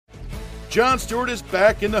Jon Stewart is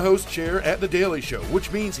back in the host chair at The Daily Show,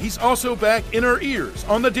 which means he's also back in our ears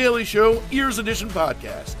on The Daily Show Ears Edition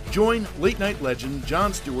podcast. Join late-night legend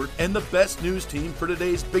Jon Stewart and the best news team for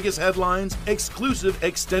today's biggest headlines, exclusive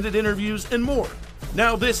extended interviews, and more.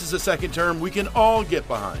 Now this is a second term we can all get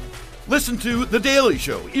behind. Listen to The Daily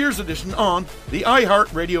Show Ears Edition on the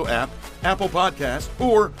iHeartRadio app, Apple Podcasts,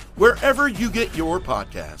 or wherever you get your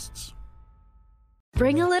podcasts.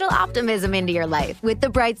 Bring a little optimism into your life with The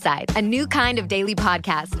Bright Side, a new kind of daily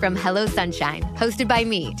podcast from Hello Sunshine, hosted by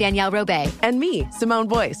me, Danielle Robay. And me, Simone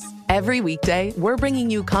Boyce. Every weekday, we're bringing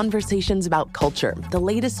you conversations about culture, the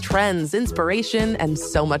latest trends, inspiration, and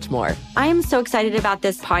so much more. I am so excited about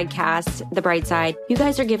this podcast, The Bright Side. You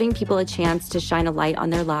guys are giving people a chance to shine a light on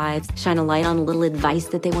their lives, shine a light on a little advice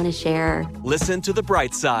that they want to share. Listen to The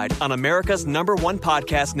Bright Side on America's #1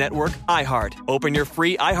 podcast network, iHeart. Open your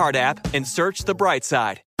free iHeart app and search The Bright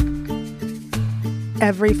Side.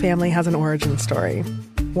 Every family has an origin story,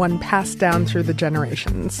 one passed down through the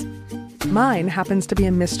generations. Mine happens to be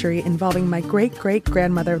a mystery involving my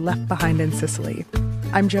great-great-grandmother left behind in Sicily.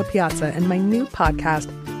 I'm Jo Piazza, and my new podcast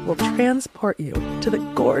will transport you to the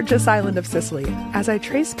gorgeous island of Sicily as I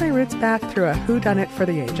trace my roots back through a whodunit for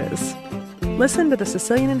the ages. Listen to The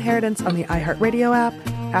Sicilian Inheritance on the iHeartRadio app,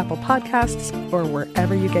 Apple Podcasts, or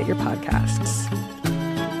wherever you get your podcasts.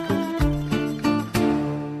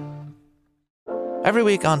 Every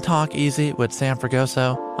week on Talk Easy with Sam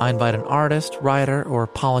Fragoso, I invite an artist, writer, or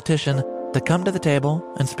politician to come to the table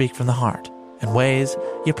and speak from the heart in ways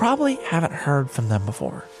you probably haven't heard from them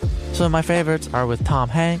before. Some of my favorites are with Tom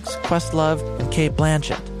Hanks, Questlove, and Cate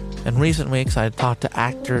Blanchett. In recent weeks, I talked to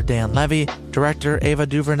actor Dan Levy, director Ava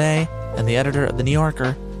DuVernay, and the editor of The New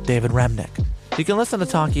Yorker, David Remnick. You can listen to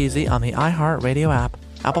Talk Easy on the iHeartRadio app,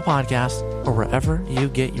 Apple Podcasts, or wherever you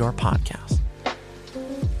get your podcasts.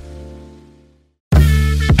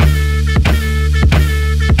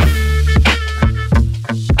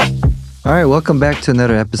 All right, welcome back to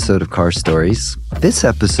another episode of Car Stories. This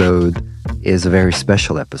episode is a very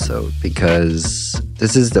special episode because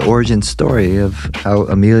this is the origin story of how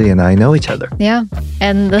Emelia and I know each other. Yeah,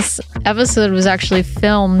 and this episode was actually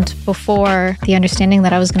filmed before the understanding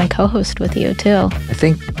that I was going to co-host with you, too. I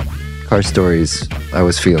think Car Stories, I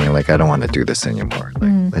was feeling like I don't want to do this anymore.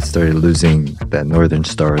 I started losing that Northern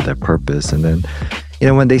Star, that purpose. And then, you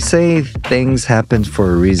know, when they say things happen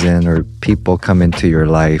for a reason or people come into your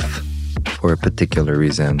life for a particular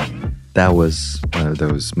reason, that was one of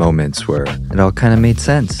those moments where it all kind of made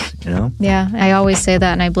sense, you know? Yeah, I always say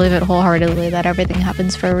that, and I believe it wholeheartedly that everything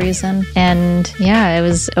happens for a reason. And yeah, it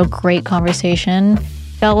was a great conversation.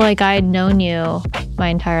 Felt like I had known you my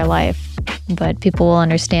entire life, but people will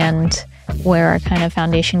understand where our kind of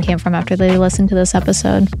foundation came from after they listen to this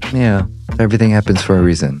episode. Yeah, everything happens for a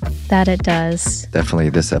reason. That it does. Definitely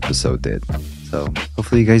this episode did. So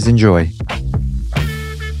hopefully you guys enjoy.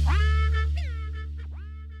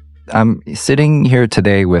 I'm sitting here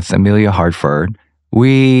today with Emelia Hartford.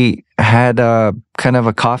 We had a kind of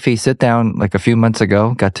a coffee sit down like a few months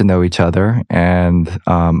ago, got to know each other, and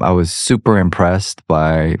I was super impressed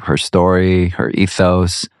by her story, her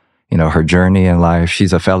ethos, you know, her journey in life.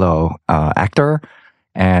 She's a fellow actor,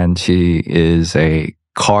 and she is a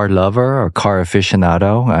car lover or car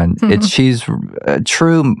aficionado, and she's a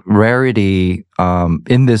true rarity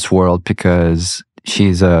in this world because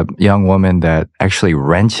she's a young woman that actually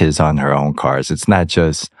wrenches on her own cars. It's not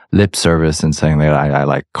just lip service and saying that I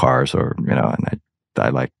like cars, or, you know, and I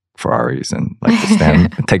like Ferraris and like to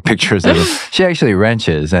stand and take pictures of them. She actually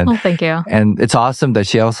wrenches. And, oh, thank you. And it's awesome that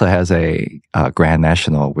she also has a Grand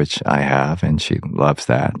National, which I have, and she loves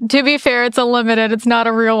that. To be fair, it's a limited. It's not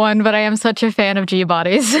a real one, but I am such a fan of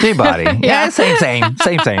G-bodies. G-body. Yeah, same.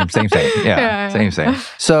 Yeah, same.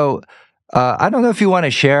 So, I don't know if you want to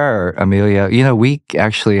share, Emelia. You know, we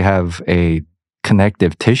actually have a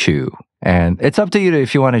connective tissue, and it's up to you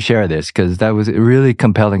if you want to share this, because that was a really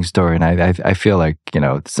compelling story, and I feel like, you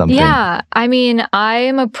know, it's something. Yeah, I mean, I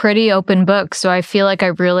am a pretty open book, so I feel like I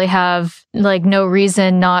really have like no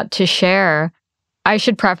reason not to share. I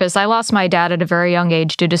should preface, I lost my dad at a very young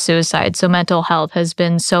age due to suicide, so mental health has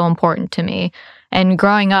been so important to me. And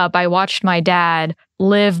growing up, I watched my dad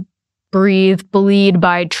live, breathe, bleed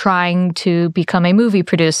by trying to become a movie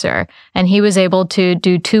producer. And he was able to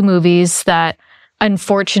do 2 movies that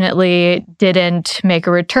unfortunately didn't make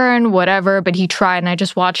a return, whatever, but he tried. And I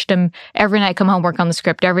just watched him every night come home, work on the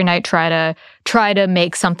script, every night try to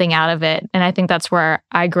make something out of it. And I think that's where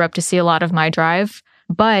I grew up to see a lot of my drive.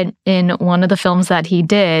 But in one of the films that he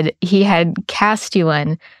did, he had cast you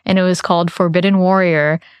in, and it was called Forbidden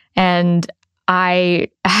Warrior. And I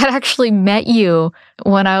had actually met you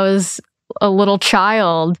when I was a little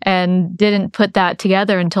child and didn't put that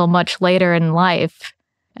together until much later in life.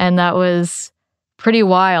 And that was pretty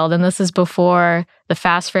wild. And this is before the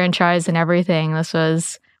Fast franchise and everything. This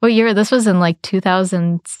was, what year? This was in like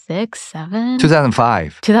 2006, 7?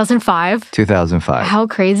 2005. 2005? 2005. How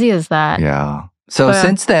crazy is that? Yeah. So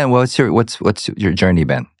since then, what's your journey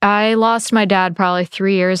been? I lost my dad probably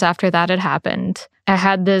 3 years after that had happened. I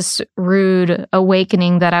had this rude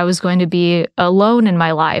awakening that I was going to be alone in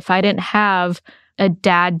my life. I didn't have a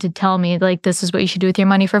dad to tell me, like, this is what you should do with your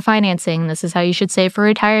money for financing. This is how you should save for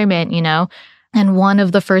retirement, you know? And one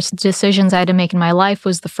of the first decisions I had to make in my life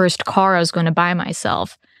was the first car I was going to buy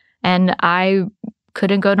myself. And I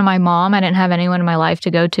couldn't go to my mom. I didn't have anyone in my life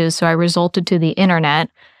to go to. So I resorted to the internet.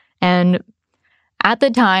 And at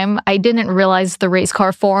the time, I didn't realize the race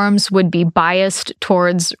car forums would be biased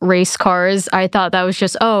towards race cars. I thought that was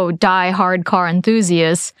just, die-hard car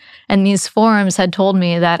enthusiasts. And these forums had told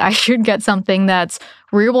me that I should get something that's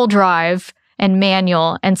rear-wheel drive and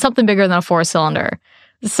manual and something bigger than a 4-cylinder.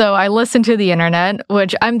 So I listened to the internet,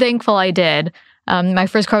 which I'm thankful I did. My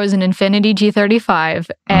first car was an Infiniti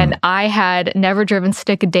G35, and I had never driven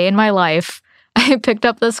stick a day in my life. I picked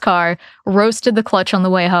up this car, roasted the clutch on the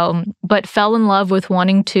way home, but fell in love with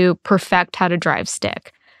wanting to perfect how to drive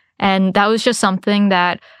stick. And that was just something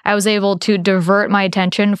that I was able to divert my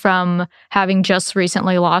attention from having just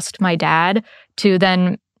recently lost my dad to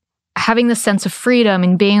then having this sense of freedom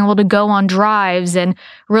and being able to go on drives and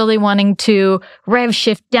really wanting to rev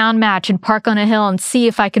shift down match and park on a hill and see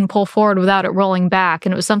if I can pull forward without it rolling back.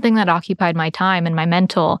 And it was something that occupied my time and my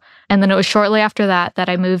mental. And then it was shortly after that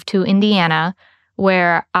I moved to Indiana,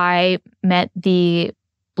 where I met the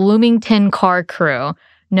Bloomington car crew,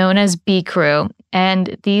 known as B Crew.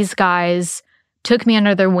 And these guys took me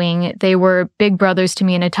under their wing. They were big brothers to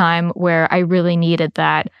me in a time where I really needed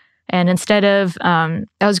that. And instead of, I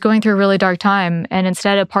was going through a really dark time, and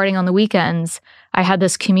instead of partying on the weekends, I had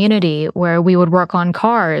this community where we would work on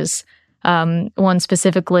cars. One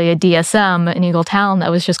specifically, a DSM in Eagletown that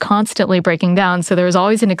was just constantly breaking down. So there was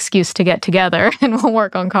always an excuse to get together and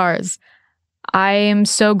work on cars. I am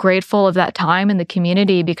so grateful of that time in the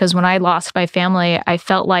community, because when I lost my family, I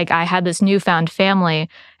felt like I had this newfound family,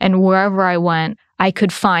 and wherever I went, I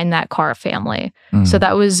could find that car family. So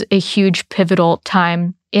that was a huge pivotal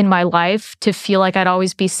time in my life to feel like I'd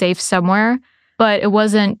always be safe somewhere. But it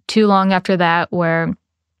wasn't too long after that where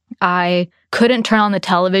I couldn't turn on the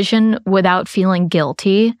television without feeling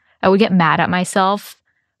guilty. I would get mad at myself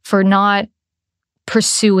for not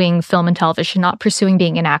pursuing film and television, not pursuing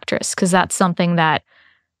being an actress, because that's something that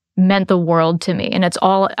meant the world to me. And it's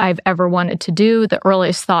all I've ever wanted to do. The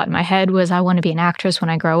earliest thought in my head was, I want to be an actress when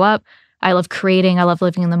I grow up. I love creating. I love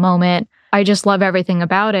living in the moment. I just love everything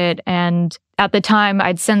about it. And at the time,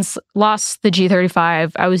 I'd since lost the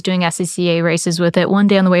G35. I was doing SCCA races with it. One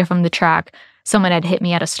day on the way from the track, someone had hit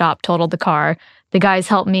me at a stop, totaled the car. The guys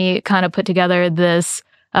helped me kind of put together this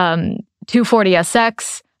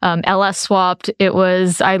 240SX, LS swapped.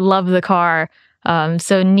 I love the car.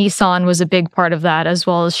 So Nissan was a big part of that, as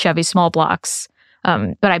well as Chevy small blocks.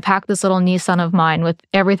 But I packed this little Nissan of mine with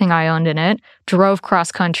everything I owned in it, drove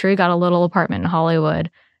cross country, got a little apartment in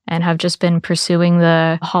Hollywood, and have just been pursuing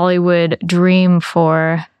the Hollywood dream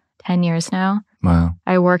for 10 years now. Wow.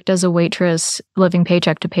 I worked as a waitress, living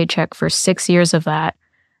paycheck to paycheck for 6 years of that.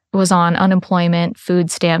 Was on unemployment, food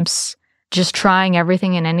stamps, just trying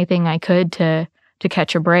everything and anything I could to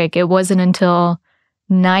catch a break. It wasn't until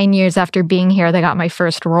 9 years after being here that I got my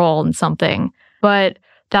first role in something. But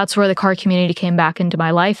that's where the car community came back into my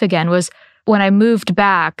life again, was when I moved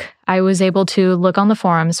back, I was able to look on the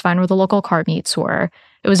forums, find where the local car meets were.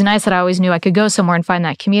 It was nice that I always knew I could go somewhere and find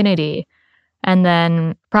that community. And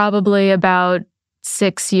then probably about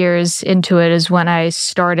 6 years into it is when I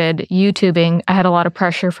started YouTubing. I had a lot of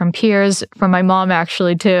pressure from peers, from my mom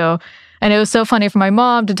actually too. And it was so funny for my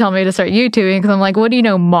mom to tell me to start YouTubing, because I'm like, what do you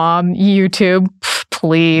know, Mom? YouTube,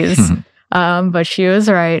 please. But she was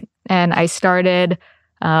right. And I started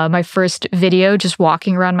my first video just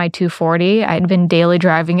walking around my 240. I had been daily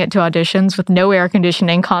driving it to auditions with no air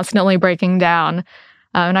conditioning, constantly breaking down.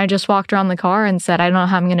 And I just walked around the car and said, I don't know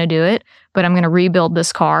how I'm going to do it, but I'm going to rebuild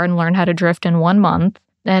this car and learn how to drift in 1 month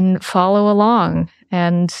and follow along.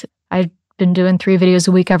 And I've been doing 3 videos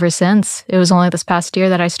a week ever since. It was only this past year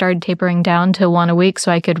that I started tapering down to 1 a week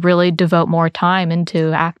so I could really devote more time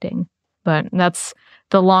into acting. But that's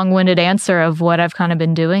the long-winded answer of what I've kind of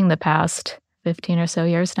been doing the past 15 or so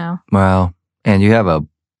years now. Wow. And you have a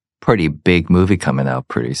pretty big movie coming out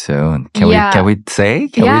pretty soon. Can we say?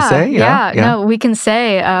 Yeah, no, we can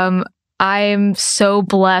say. I'm so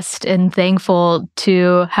blessed and thankful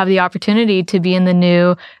to have the opportunity to be in the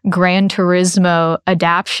new Gran Turismo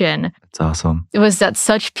adaptation. It's awesome. It was at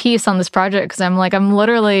such peace on this project because I'm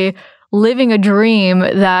literally living a dream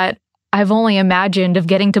that I've only imagined of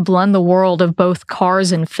getting to blend the world of both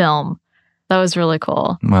cars and film. That was really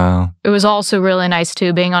cool. Wow. It was also really nice,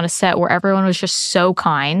 too, being on a set where everyone was just so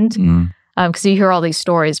kind. Because you hear all these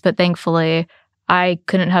stories, but thankfully, I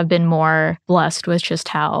couldn't have been more blessed with just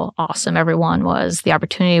how awesome everyone was. The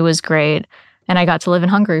opportunity was great. And I got to live in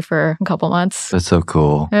Hungary for a couple months. That's so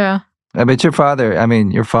cool. Yeah. I bet your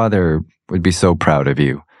father would be so proud of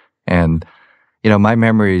you. And, my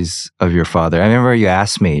memories of your father, I remember you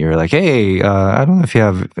asked me, you're like, hey, I don't know if you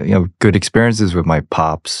have, good experiences with my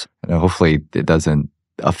pops. Hopefully it doesn't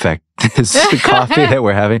affect this coffee that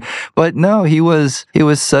we're having. But no, he was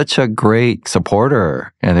such a great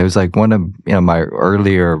supporter. And it was like one of, my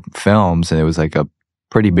earlier films, and it was like a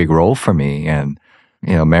pretty big role for me. And,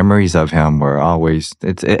 memories of him were always,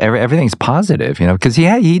 everything's positive, because he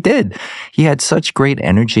had such great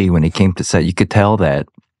energy when he came to set. You could tell that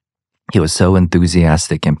he was so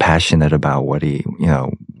enthusiastic and passionate about what he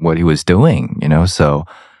was doing, so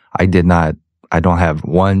I don't have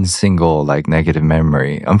one single negative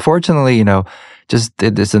memory. Unfortunately, just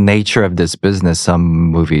it's the nature of this business. Some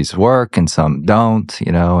movies work and some don't,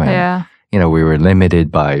 and, we were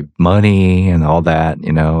limited by money and all that,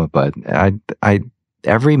 but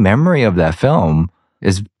every memory of that film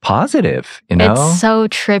is positive, It's so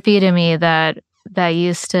trippy to me that you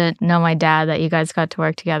used to know my dad, that you guys got to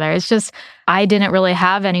work together. It's just, I didn't really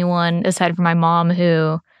have anyone aside from my mom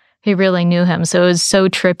who really knew him. So it was so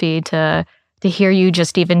trippy to hear you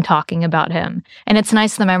just even talking about him. And it's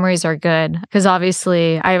nice the memories are good because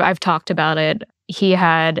obviously I've talked about it. He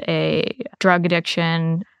had a drug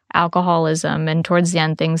addiction, alcoholism, and towards the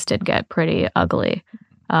end things did get pretty ugly.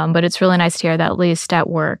 But it's really nice to hear that at least at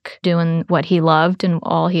work, doing what he loved and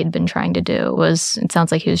all he had been trying to do it sounds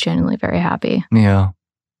like he was genuinely very happy. Yeah.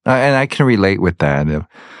 And I can relate with that.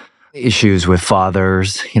 Issues with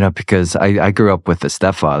fathers, because I grew up with a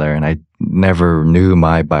stepfather and I never knew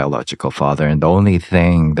my biological father. And the only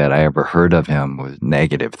thing that I ever heard of him was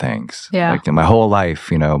negative things. Yeah. Like in my whole life,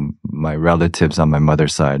 my relatives on my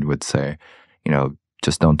mother's side would say,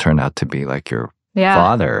 just don't turn out to be like your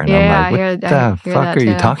father. And I'm like, what the fuck are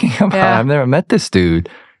you talking about? Yeah. I've never met this dude,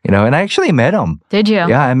 and I actually met him. Did you?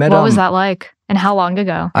 Yeah, I met him. What was that like? And how long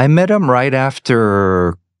ago? I met him right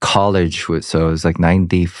after college, so it was like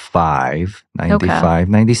 95,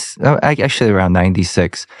 actually around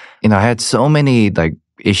 96. I had so many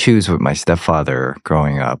issues with my stepfather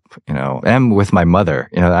growing up, and with my mother.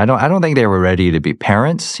 I don't think they were ready to be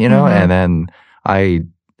parents, and then I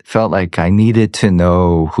felt like I needed to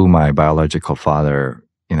know who my biological father,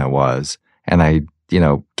 was. And I,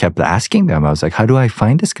 kept asking them. I was like, how do I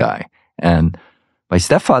find this guy? And my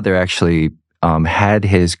stepfather actually had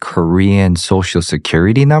his Korean social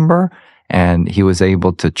security number, and he was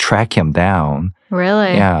able to track him down.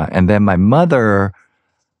 Really? Yeah. And then my mother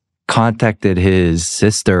contacted his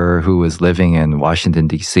sister who was living in Washington,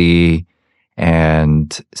 D.C.,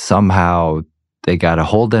 and somehow they got a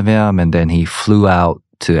hold of him, and then he flew out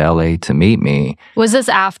to LA to meet me. Was this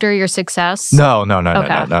after your success? No.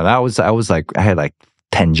 I had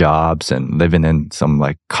 10 jobs and living in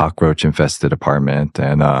some cockroach infested apartment,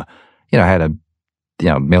 and I had a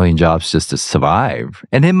million jobs just to survive.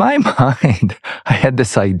 And in my mind, I had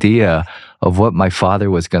this idea of what my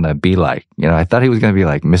father was going to be like. I thought he was going to be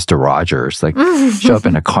like Mr. Rogers, show up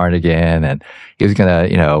in a cardigan, and he was going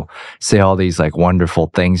to, say all these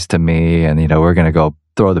wonderful things to me, and we're going to go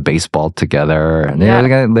throw the baseball together, and they're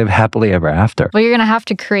going to live happily ever after. Well, you're going to have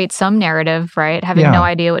to create some narrative, right? Having no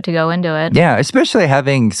idea what to go into it. Yeah, especially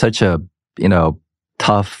having such a,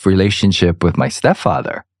 tough relationship with my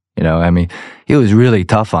stepfather. He was really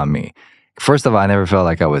tough on me. First of all, I never felt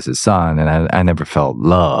like I was his son, and I never felt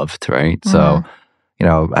loved, right? So,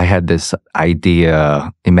 I had this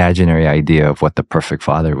imaginary idea of what the perfect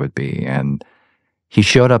father would be. And he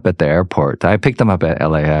showed up at the airport. I picked him up at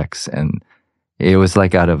LAX, and it was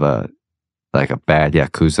out of a bad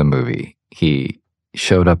Yakuza movie. He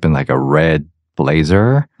showed up in a red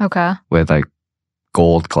blazer. Okay. With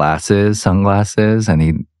gold sunglasses, and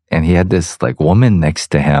he had this woman next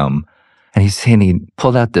to him, and he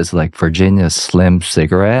pulled out this Virginia Slim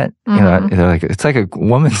cigarette. It's like a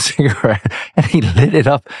woman's cigarette, and he lit it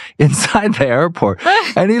up inside the airport,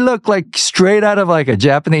 and he looked straight out of a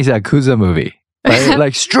Japanese Yakuza movie.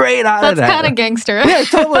 Right? Straight out of that. That's kind of gangster. Yeah,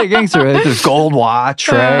 totally gangster. This gold watch,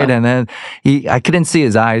 right? And then I couldn't see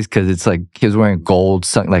his eyes because it's he was wearing gold,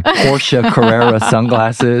 Porsche Carrera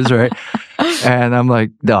sunglasses, right? And I'm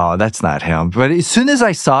like, no, that's not him. But as soon as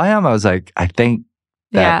I saw him, I was like, I think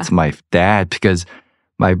that's my dad, because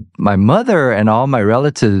my mother and all my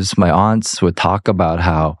relatives, my aunts would talk about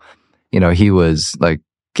how, he was like,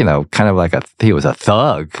 kind of like he was a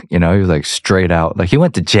thug, he was like straight out, like he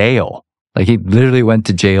went to jail. Like he literally went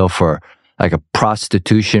to jail for like a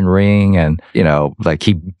prostitution ring, and, like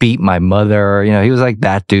he beat my mother. He was like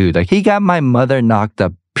that dude. Like he got my mother knocked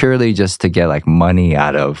up purely just to get like money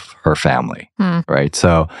out of her family. Right.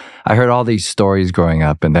 So I heard all these stories growing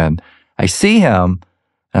up, and then I see him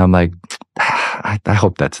and I'm like, I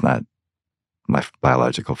hope that's not my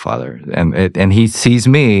biological father. And he sees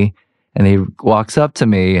me and he walks up to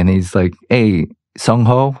me and he's like, hey,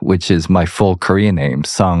 Sung-ho, which is my full Korean name,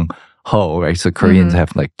 Sung-ho, right? So Koreans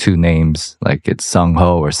have like two names, like it's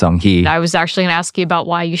Sung-ho or Sung-hee. I was actually going to ask you about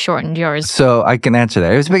why you shortened yours. So I can answer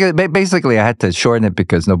that. It was because basically I had to shorten it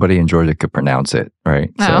because nobody in Georgia could pronounce it,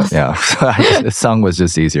 right? Oh. So yeah, Sung was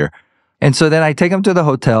just easier. And so then I take him to the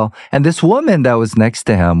hotel, and this woman that was next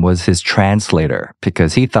to him was his translator,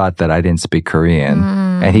 because he thought that I didn't speak Korean,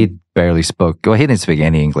 and he barely spoke, well, he didn't speak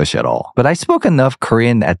any English at all. But I spoke enough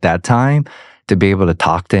Korean at that time to be able to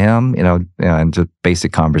talk to him, and just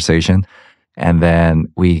basic conversation. And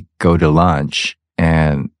then we go to lunch,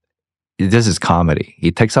 and this is comedy.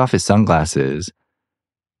 He takes off his sunglasses,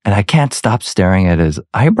 and I can't stop staring at his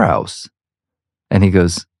eyebrows. And he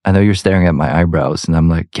goes, I know you're staring at my eyebrows. And I'm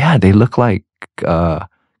like, yeah, they look like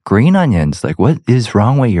green onions. Like, what is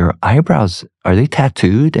wrong with your eyebrows? Are they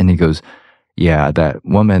tattooed? And he goes, yeah, that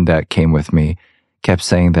woman that came with me kept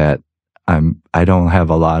saying that I don't have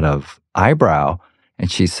a lot of eyebrow.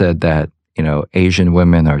 And she said that, Asian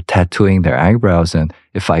women are tattooing their eyebrows. And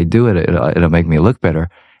if I do it, it'll make me look better.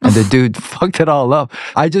 And the dude fucked it all up.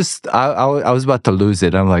 I was about to lose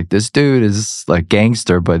it. I'm like, this dude is like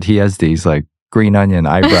gangster, but he has these like green onion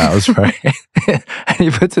eyebrows, right? and he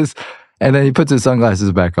puts his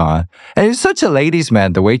sunglasses back on. And he's such a ladies'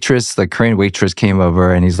 man. The waitress, the Korean waitress, came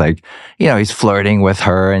over, and he's like, he's flirting with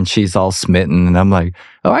her, and she's all smitten. And I'm like,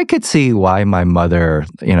 oh, I could see why my mother,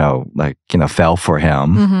 fell for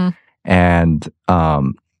him. And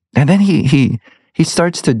then he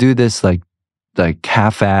starts to do this like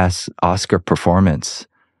half-ass Oscar performance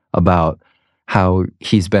about how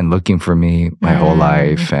he's been looking for me my whole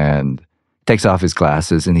life, and takes off his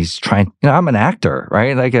glasses, and he's trying, I'm an actor,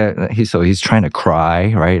 right? Like he's trying to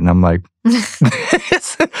cry, right? And I'm like,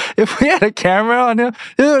 if we had a camera on him,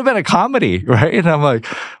 it would have been a comedy, right? And I'm like,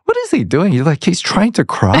 what is he doing? He's trying to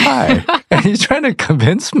cry. And he's trying to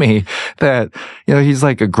convince me that, he's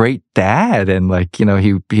like a great dad. And like,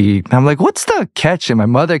 I'm like, what's the catch? And my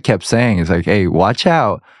mother kept saying, it's like, hey, watch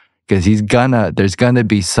out. Because there's gonna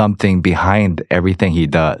be something behind everything he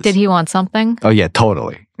does. Did he want something? Oh yeah,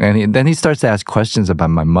 totally. And then he starts to ask questions about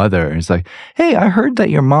my mother. And he's like, hey, I heard that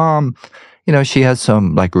your mom, she has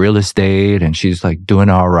some like real estate and she's like doing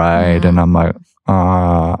all right. And I'm like,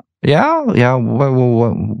 yeah.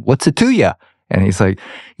 What's it to you? And he's like,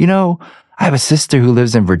 I have a sister who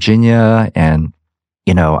lives in Virginia, and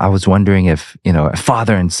I was wondering if,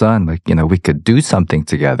 father and son, like, we could do something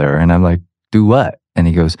together. And I'm like, do what? And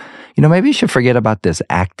he goes, maybe you should forget about this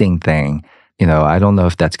acting thing. I don't know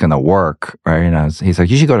if that's going to work, right? And he's like,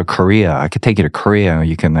 you should go to Korea. I could take you to Korea.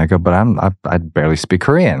 I go, but I barely speak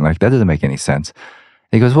Korean. Like, that doesn't make any sense.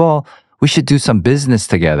 He goes, well, we should do some business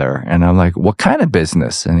together. And I'm like, what kind of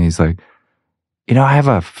business? And he's like, I have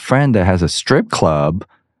a friend that has a strip club.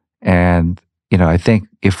 And, I think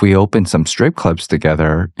if we open some strip clubs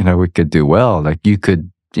together, we could do well. Like, you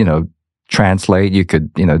could, translate, you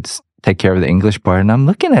could, take care of the English part. And I'm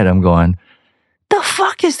looking at him going, the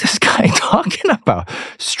fuck is this guy talking about?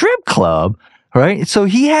 Strip club, right? So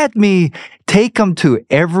he had me take him to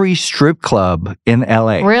every strip club in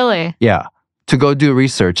LA. Really? Yeah. To go do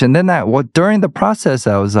research. And then during the process,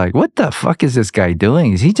 I was like, what the fuck is this guy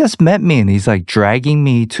doing? He just met me and he's like dragging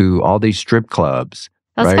me to all these strip clubs.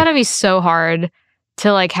 That's gotta be so hard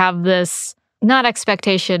to like have this, not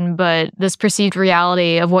expectation, but this perceived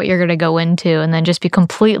reality of what you're going to go into, and then just be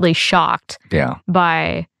completely shocked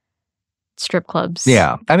by strip clubs.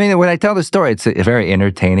 Yeah. I mean, when I tell the story, it's very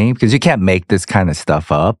entertaining because you can't make this kind of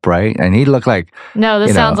stuff up, right? And he looked like... No,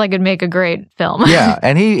 this sounds like it'd make a great film. Yeah.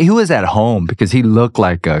 And he was at home because he looked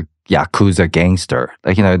like a Yakuza gangster.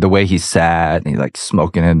 Like, the way he sat and he like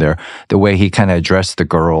smoking in there, the way he kind of addressed the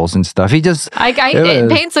girls and stuff. He just... it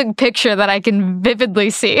paints a picture that I can vividly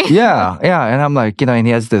see. Yeah. And I'm like, and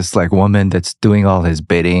he has this like woman that's doing all his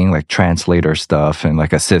bidding, like translator stuff and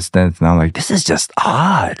like assistant. And I'm like, this is just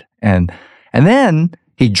odd. And then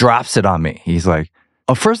he drops it on me. He's like,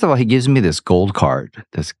 first of all, he gives me this gold card,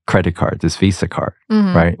 this credit card, this Visa card,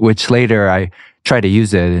 right? Which later I tried to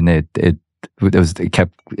use it, and it was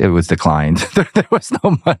declined. There was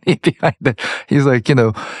no money behind it. He's like,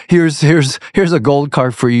 here's a gold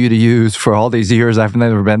card for you to use for all these years. I've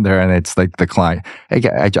never been there, and it's like declined. I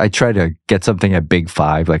tried to get something at Big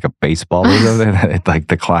Five, like a baseball or something, and it like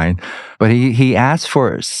declined. But he asked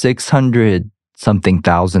for $600-something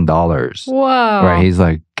thousand. Whoa! Right? He's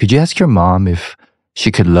like, could you ask your mom if she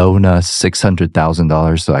could loan us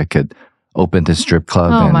 $600,000 so I could open this strip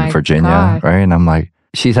club in Virginia, God. right? And I'm like,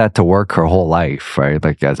 she's had to work her whole life, right?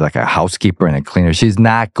 Like as like a housekeeper and a cleaner. She's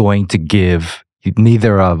not going to give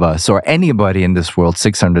neither of us or anybody in this world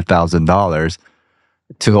 $600,000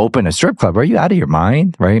 to open a strip club. Are you out of your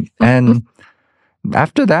mind, right? And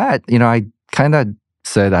after that, I kind of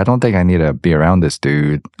said, I don't think I need to be around this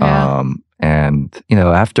dude. Yeah. And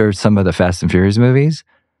after some of the Fast and Furious movies,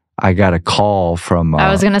 I got a call from...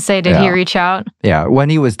 I was going to say, did he reach out? Yeah,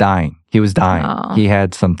 when he was dying. He was dying. Oh. He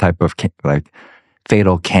had some type of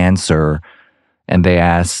fatal cancer. And they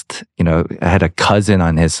asked, I had a cousin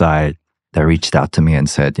on his side that reached out to me and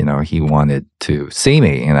said, he wanted to see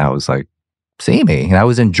me. And I was like, see me? And I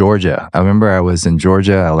was in Georgia. I remember I was in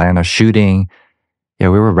Georgia, Atlanta, shooting. Yeah,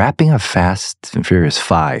 we were wrapping up Fast and Furious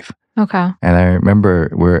 5. Okay. And I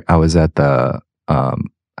remember I was at I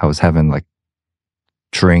was having like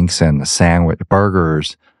drinks and a sandwich,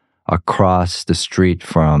 burgers across the street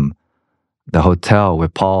from the hotel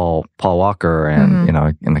with Paul Walker and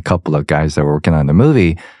and a couple of guys that were working on the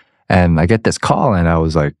movie. And I get this call, and I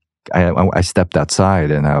was like, I stepped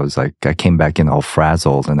outside, and I was like, I came back in all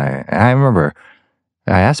frazzled, and I remember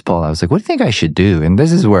I asked Paul, I was like, what do you think I should do? And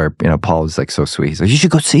this is where Paul was like so sweet. He's like, you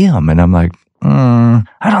should go see him. And I'm like, I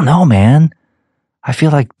don't know, man. I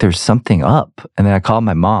feel like there's something up. And then I called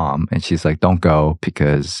my mom, and she's like, don't go,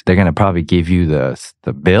 because they're going to probably give you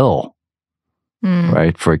the bill,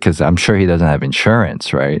 right? Because I'm sure he doesn't have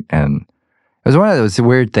insurance, right? And it was one of those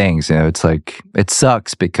weird things, it's like, it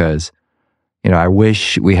sucks because, I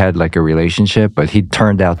wish we had like a relationship, but he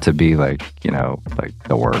turned out to be like, like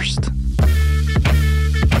the worst.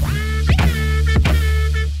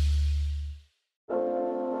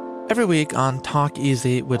 Every week on Talk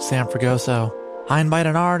Easy with Sam Fragoso, I invite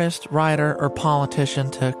an artist, writer, or politician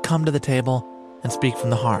to come to the table and speak from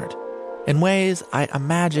the heart in ways I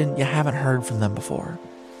imagine you haven't heard from them before.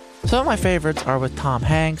 Some of my favorites are with Tom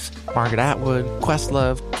Hanks, Margaret Atwood,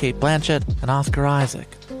 Questlove, Cate Blanchett, and Oscar Isaac.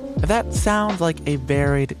 If that sounds like a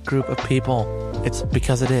varied group of people, it's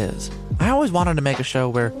because it is. I always wanted to make a show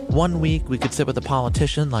where one week we could sit with a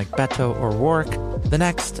politician like Beto or Rourke, the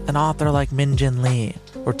next an author like Min Jin Lee,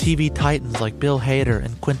 or TV titans like Bill Hader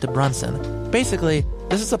and Quinta Brunson. Basically,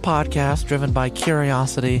 this is a podcast driven by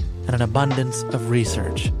curiosity and an abundance of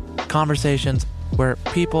research. Conversations where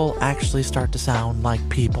people actually start to sound like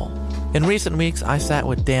people. In recent weeks, I sat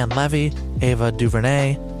with Dan Levy, Ava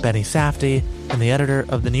DuVernay, Benny Safdie, and the editor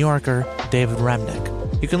of The New Yorker, David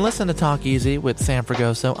Remnick. You can listen to Talk Easy with Sam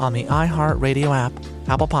Fragoso on the iHeartRadio app,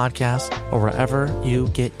 Apple Podcasts, or wherever you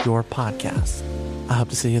get your podcasts. I hope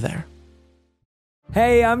to see you there.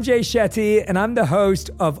 Hey, I'm Jay Shetty, and I'm the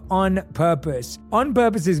host of On Purpose. On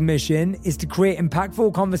Purpose's mission is to create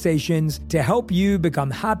impactful conversations to help you become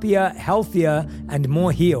happier, healthier, and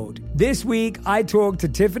more healed. This week, I talked to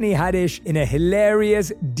Tiffany Haddish in a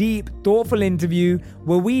hilarious, deep, thoughtful interview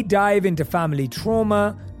where we dive into family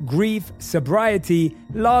trauma, grief, sobriety,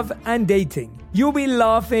 love, and dating. You'll be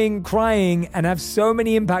laughing, crying, and have so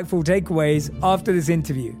many impactful takeaways after this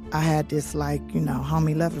interview. I had this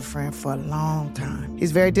homie lover friend for a long time.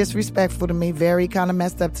 He's very disrespectful to me, very kind of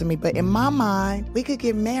messed up to me. But in my mind, we could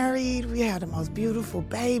get married. We had the most beautiful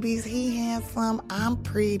babies. He handsome, I'm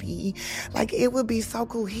pretty. It would be so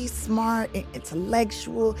cool. He's smart and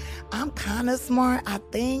intellectual. I'm kind of smart, I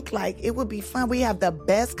think. It would be fun. We have the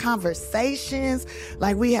best conversations.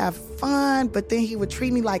 We have fun, but then he would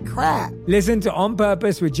treat me like crap. Listen to On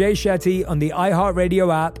Purpose with Jay Shetty on the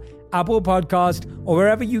iHeartRadio app, Apple Podcast, or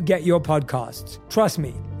wherever you get your podcasts. Trust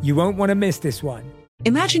me, you won't want to miss this one.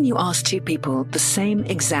 Imagine you ask two people the same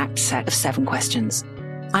exact set of 7 questions.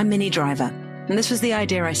 I'm Minnie Driver, and this was the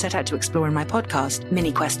idea I set out to explore in my podcast,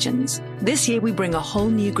 Mini Questions. This year, we bring a whole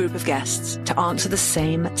new group of guests to answer the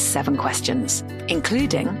same 7 questions,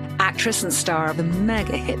 including actress and star of the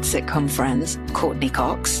mega-hit sitcom Friends, Courtney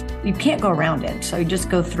Cox. You can't go around it, so you just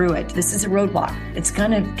go through it. This is a roadblock. It's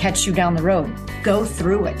going to catch you down the road. Go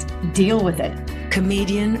through it. Deal with it.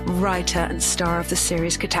 Comedian, writer, and star of the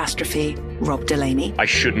series Catastrophe, Rob Delaney. I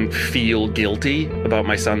shouldn't feel guilty about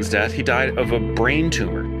my son's death. He died of a brain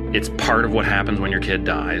tumor. It's part of what happens when your kid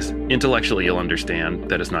dies. Intellectually, you'll understand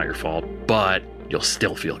that it's not your fault, but you'll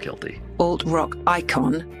still feel guilty. Alt-rock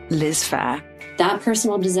icon Liz Phair. That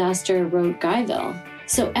personal disaster wrote Guyville.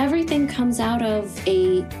 So everything comes out of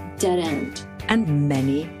a dead end. And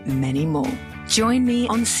many, many more. Join me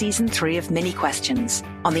on Season 3 of Mini Questions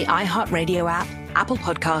on the iHeartRadio app, Apple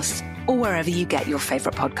Podcasts, or wherever you get your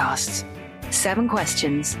favorite podcasts. 7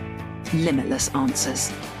 questions, limitless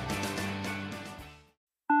answers.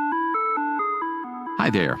 Hi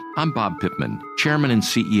there, I'm Bob Pittman, Chairman and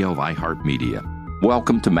CEO of iHeartMedia.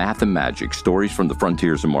 Welcome to Math and Magic, Stories from the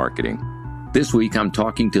Frontiers of Marketing. This week, I'm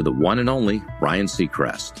talking to the one and only Ryan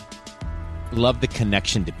Seacrest. Love the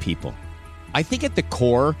connection to people. I think at the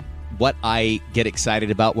core, what I get excited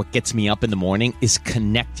about, what gets me up in the morning, is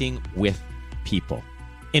connecting with people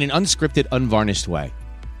in an unscripted, unvarnished way.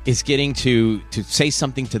 Is getting to say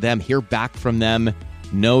something to them, hear back from them,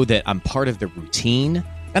 know that I'm part of the routine.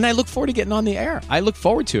 And I look forward to getting on the air. I look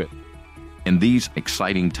forward to it. In these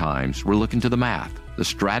exciting times, we're looking to the math, the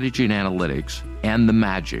strategy and analytics, and the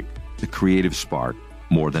magic, the creative spark,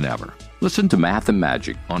 more than ever. Listen to Math and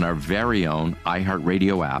Magic on our very own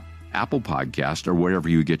iHeartRadio app, Apple Podcast, or wherever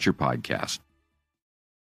you get your podcast.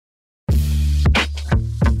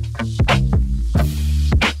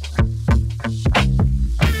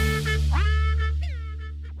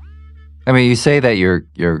 I mean, you say that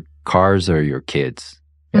your cars are your kids.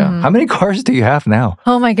 Yeah. Mm-hmm. How many cars do you have now?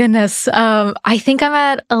 Oh my goodness. I think I'm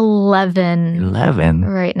at 11. 11?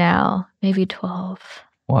 Right now. Maybe 12.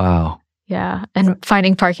 Wow. Yeah. And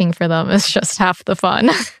finding parking for them is just half the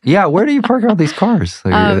fun. Yeah. Where do you park all these cars?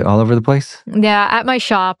 Like, all over the place? Yeah. At my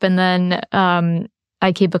shop. And then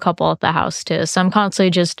I keep a couple at the house too. So I'm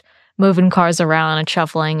constantly just moving cars around and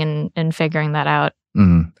shuffling and figuring that out.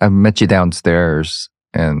 I met you downstairs.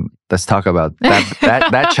 And let's talk about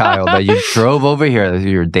that child that you drove over here,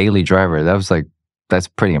 your daily driver. That's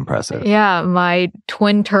pretty impressive. Yeah, my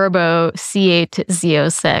twin turbo C8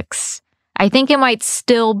 Z06. I think it might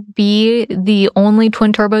still be the only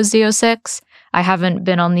twin turbo Z06. I haven't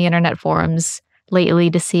been on the internet forums lately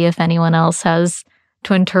to see if anyone else has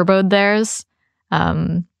twin turboed theirs.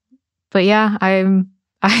 But yeah,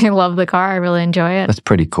 I love the car. I really enjoy it. That's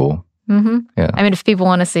pretty cool. Mm-hmm. Yeah. I mean, if people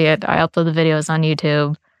want to see it, I upload the videos on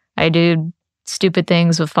YouTube. I do stupid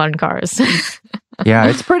things with fun cars. Yeah,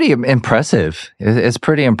 it's pretty impressive. It's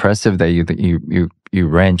pretty impressive that you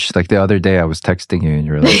wrench. Like the other day, I was texting you and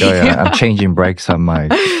you were like, "Oh yeah, I'm changing brakes on my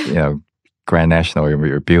Grand National or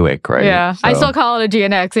your Buick, right?" Yeah, so. I still call it a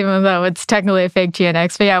GNX, even though it's technically a fake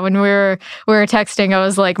GNX. But yeah, when we were texting, I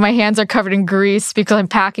was like, my hands are covered in grease because I'm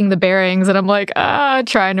packing the bearings, and I'm like,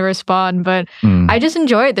 trying to respond. But I just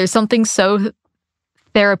enjoy it. There's something so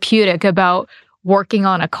therapeutic about working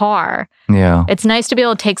on a car. Yeah, it's nice to be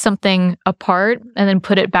able to take something apart and then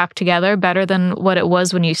put it back together better than what it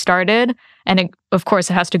was when you started. And of course,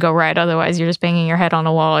 it has to go right. Otherwise, you're just banging your head on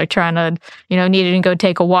a wall or trying to, needing to go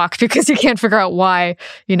take a walk because you can't figure out why,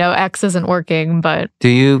 X isn't working. But do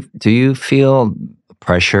you feel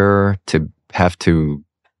pressure to have to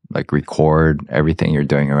record everything you're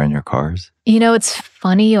doing around your cars? It's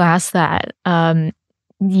funny you ask that.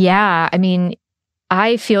 Yeah, I mean,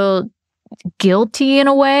 I feel guilty in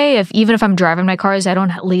a way. Even if I'm driving my cars, I don't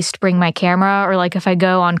at least bring my camera, or if I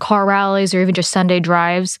go on car rallies or even just Sunday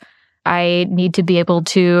drives, I need to be able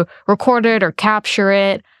to record it or capture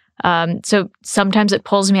it. So sometimes it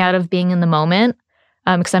pulls me out of being in the moment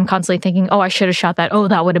because I'm constantly thinking, oh, I should have shot that. Oh,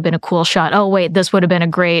 that would have been a cool shot. Oh, wait, this would have been a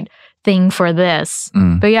great thing for this.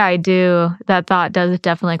 But yeah, I do. That thought does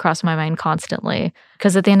definitely cross my mind constantly.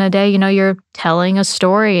 Because at the end of the day, you're telling a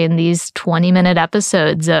story in these 20-minute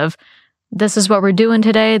episodes of, this is what we're doing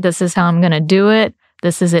today. This is how I'm going to do it.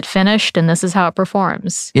 This is it finished. And this is how it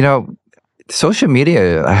performs. Social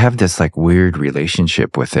media, I have this weird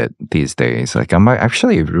relationship with it these days. I'm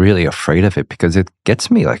actually really afraid of it because it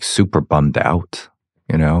gets me super bummed out,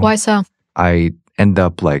 Why so? I end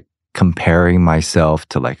up comparing myself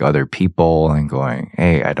to other people and going,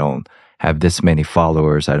 hey, I don't have this many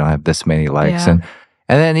followers. I don't have this many likes. Yeah.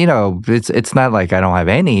 And then, it's not like I don't have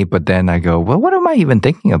any, but then I go, well, what am I even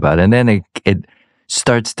thinking about? And then it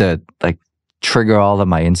starts to trigger all of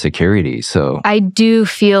my insecurities. So I do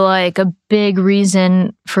feel like a big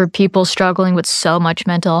reason for people struggling with so much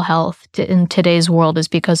mental health in today's world is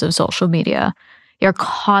because of social media. You're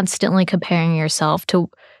constantly comparing yourself to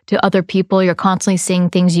other people. You're constantly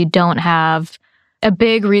seeing things you don't have. A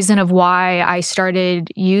big reason of why I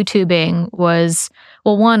started YouTubing was,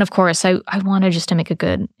 well, one, of course, I wanted just to make a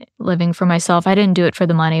good living for myself. I didn't do it for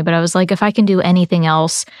the money, but I was like, if I can do anything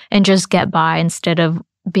else and just get by instead of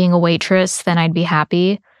being a waitress, then I'd be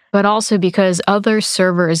happy. but also because other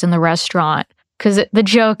servers in the restaurant, because the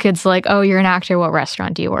joke, it's like, oh, you're an actor, what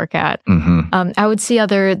restaurant do you work at? I would see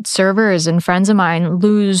other servers and friends of mine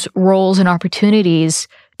lose roles and opportunities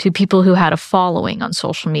to people who had a following on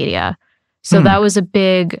social media. So that was a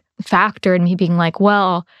big factor in me being like,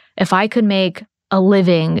 well, if I could make a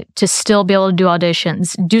living to still be able to do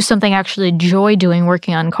auditions, do something I actually enjoy doing,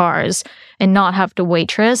 working on cars, and not have to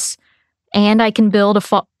waitress, and I can build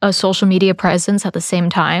a social media presence at the same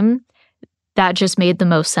time, that just made the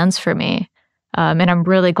most sense for me. And I'm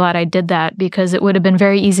really glad I did that, because it would have been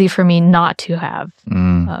very easy for me not to have.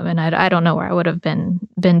 And I don't know where I would have been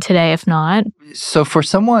today if not. So for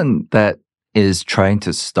someone that is trying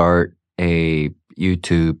to start a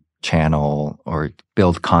YouTube channel or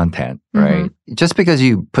build content, right? Just because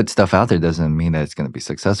you put stuff out there doesn't mean that it's going to be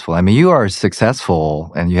successful. I mean, you are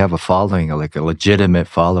successful and you have a following, like a legitimate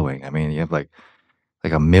following. I mean, you have like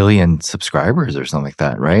 1 million subscribers or something like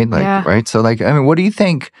that, right? Like, right? So like, I mean, what do you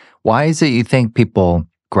think? Why is it you think people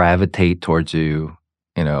gravitate towards you,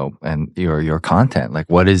 you know, and your content? Like,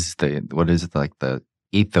 what is like the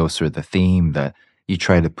ethos or the theme that you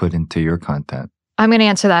try to put into your content? I'm going to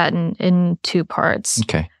answer that in two parts.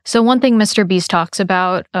 Okay. So one thing Mr. Beast talks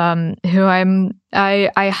about, who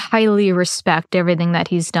I highly respect everything that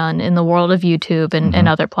he's done in the world of YouTube and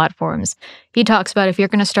other platforms. He talks about, if you're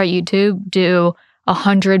going to start YouTube, do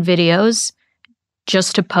 100 videos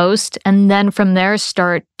just to post, and then from there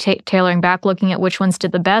start tailoring back, looking at which ones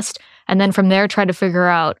did the best, and then from there try to figure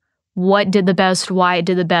out what did the best, why it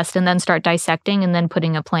did the best, and then start dissecting and then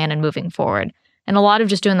putting a plan and moving forward. And a lot of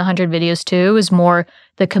just doing the 100 videos too is more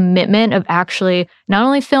the commitment of actually not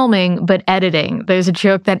only filming, but editing. There's a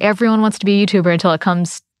joke that everyone wants to be a YouTuber until it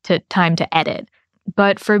comes to time to edit.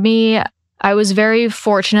 But for me, I was very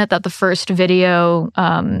fortunate that the first video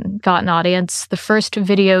got an audience. The first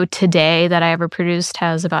video today that I ever produced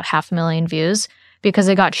has about 500,000 views because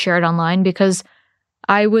it got shared online, because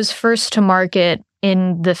I was first to market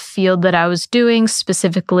in the field that I was doing,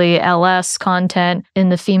 specifically LS content in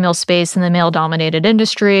the female space in the male-dominated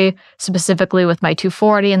industry, specifically with my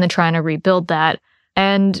 240 and then trying to rebuild that.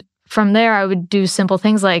 And from there, I would do simple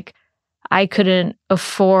things like I couldn't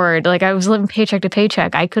afford, like I was living paycheck to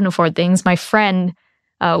paycheck. I couldn't afford things. My friend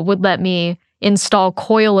would let me install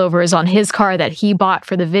coilovers on his car that he bought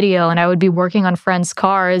for the video, and I would be working on friends'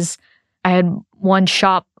 cars. I had one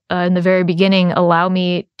shop in the very beginning allow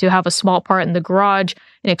me to have a small part in the garage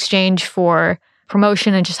in exchange for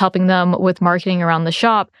promotion and just helping them with marketing around the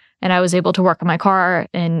shop. And I was able to work on my car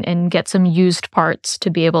and get some used parts to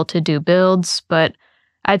be able to do builds. But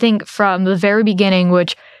I think from the very beginning,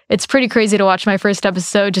 which it's pretty crazy to watch my first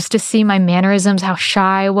episode just to see my mannerisms, how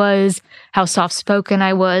shy I was, how soft-spoken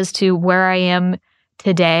I was, to where I am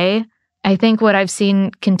today. I think what I've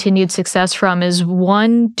seen continued success from is,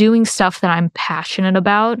 one, doing stuff that I'm passionate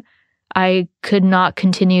about. I could not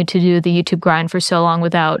continue to do the YouTube grind for so long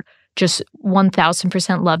without just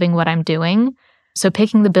 1000% loving what I'm doing. So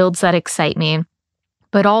picking the builds that excite me.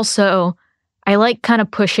 But also, I like kind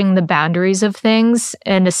of pushing the boundaries of things,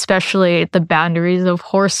 and especially the boundaries of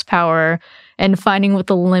horsepower and finding what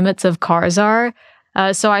the limits of cars are.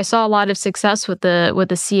 So I saw a lot of success with the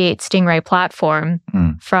C8 Stingray platform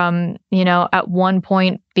from, you know, at one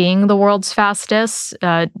point being the world's fastest.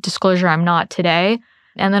 Disclosure, I'm not today.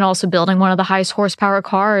 And then also building one of the highest horsepower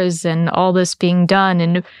cars and all this being done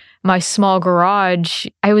in my small garage.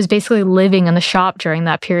 I was basically living in the shop during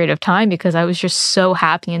that period of time because I was just so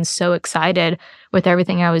happy and so excited with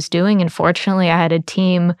everything I was doing. And fortunately, I had a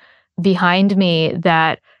team behind me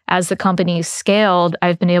that, as the company scaled,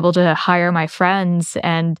 I've been able to hire my friends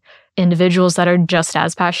and individuals that are just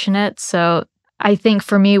as passionate. So I think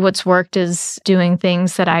for me, what's worked is doing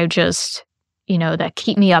things that I just, you know, that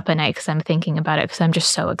keep me up at night because I'm thinking about it, because I'm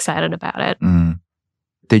just so excited about it.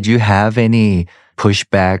 Did you have any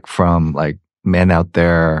pushback from like men out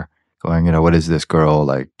there going, you know, what is this girl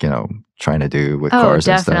like, you know, trying to do with cars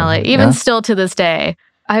and stuff? Oh, definitely. Even still to this day,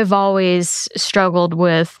 I've always struggled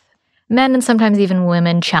with men and sometimes even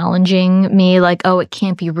women challenging me like, oh, it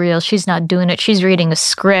can't be real. She's not doing it. She's reading a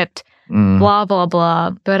script, blah, blah,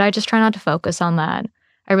 blah. But I just try not to focus on that.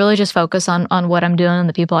 I really just focus on what I'm doing and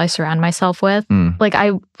the people I surround myself with. Like,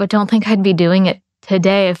 I don't think I'd be doing it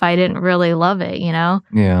today if I didn't really love it, you know?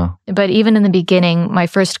 Yeah. But even in the beginning, my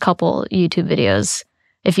first couple YouTube videos,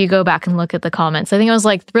 if you go back and look at the comments, I think it was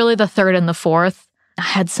like really the third and the fourth, I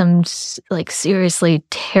had some like seriously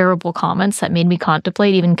terrible comments that made me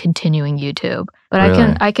contemplate even continuing YouTube. But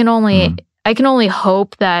really? I can only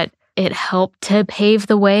hope that it helped to pave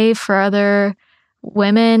the way for other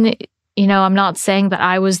women. I'm not saying that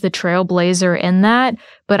I was the trailblazer in that,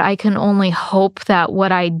 but I can only hope that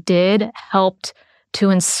what I did helped to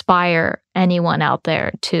inspire anyone out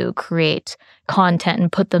there to create content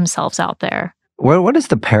and put themselves out there. What is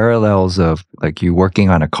the parallels of like you working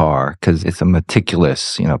on a car? Because it's a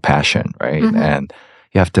meticulous, passion, right? Mm-hmm. And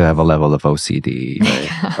you have to have a level of OCD,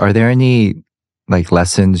 right? Are there any like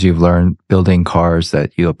lessons you've learned building cars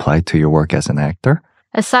that you apply to your work as an actor?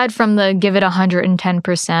 Aside from the give it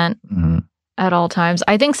 110% at all times,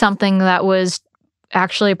 I think something that was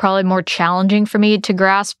actually probably more challenging for me to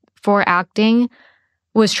grasp for acting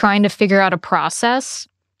was trying to figure out a process.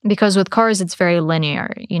 Because with cars, it's very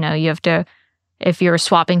linear. You have to, if you're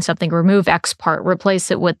swapping something, remove X part,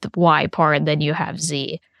 replace it with the Y part, then you have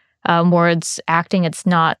Z. Whereas acting, it's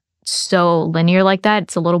not so linear like that.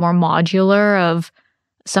 It's a little more modular of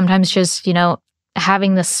sometimes just,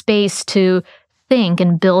 having the space to think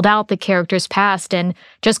and build out the character's past. And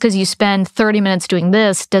just because you spend 30 minutes doing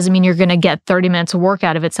this doesn't mean you're going to get 30 minutes of work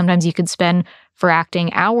out of it. Sometimes you could spend, for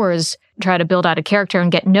acting, hours try to build out a character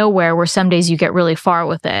and get nowhere, where some days you get really far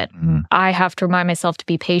with it. I have to remind myself to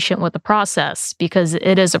be patient with the process, because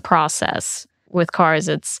it is a process. With cars,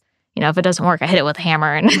 it's, if it doesn't work, I hit it with a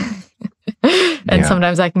hammer and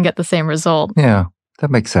sometimes I can get the same result. Yeah,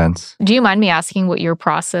 that makes sense. Do you mind me asking what your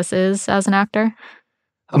process is as an actor?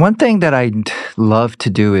 One thing that I'd love to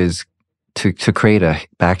do is to create a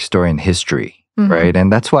backstory and history, right?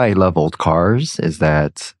 And that's why I love old cars, is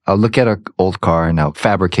that I'll look at an old car and I'll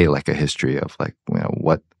fabricate like a history of like,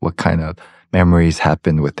 what kind of memories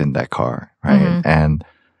happened within that car, right? And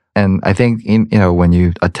I think, when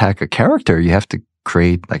you attack a character, you have to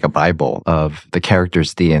create like a Bible of the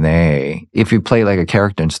character's DNA. If you play like a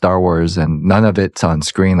character in Star Wars and none of it's on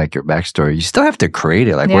screen, like your backstory, you still have to create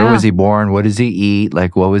it. Like, where was he born? What does he eat?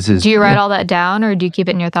 Like, what was his... Do you write all that down, or do you keep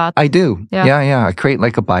it in your thoughts? I do. Yeah. I create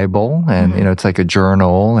like a Bible, and, it's like a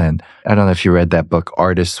journal. And I don't know if you read that book,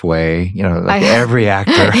 Artist's Way, like every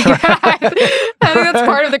actor. I think that's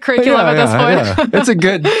part of the curriculum at this point. It's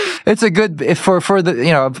a good, for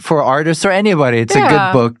the, for artists or anybody, it's a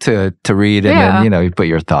good book to read, and then, you put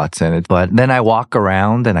your thoughts in it. But then I walk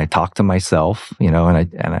around and I talk to myself,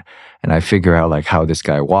 and I figure out like how this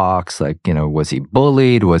guy walks. Like, was he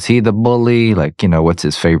bullied? Was he the bully? Like, what's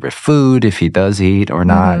his favorite food, if he does eat or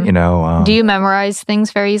not, Do you memorize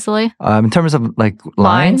things very easily? In terms of like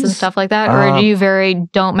lines and stuff like that? Or do you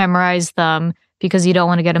don't memorize them because you don't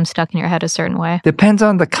want to get them stuck in your head a certain way? Depends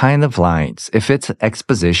on the kind of lines. If it's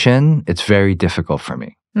exposition, it's very difficult for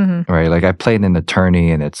me. Right? Like I played an attorney,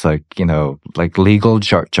 and it's like, like legal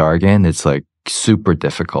jargon, it's like super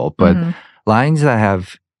difficult. But lines that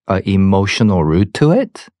have an emotional root to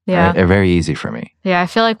it are very easy for me. Yeah, I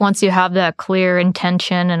feel like once you have that clear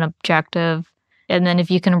intention and objective, and then if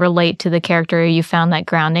you can relate to the character, you found that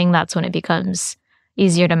grounding, that's when it becomes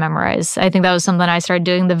easier to memorize. I think that was something I started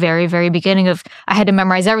doing the very, very beginning of, I had to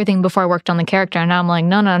memorize everything before I worked on the character. And now I'm like,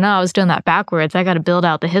 no, I was doing that backwards. I got to build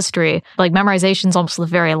out the history. Like memorization's almost the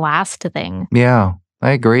very last thing. Yeah,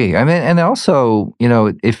 I agree. I mean, and also,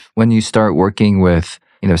 when you start working with,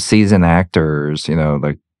 seasoned actors,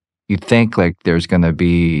 like you think like there's going to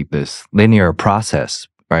be this linear process,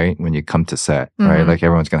 right? When you come to set, right? Like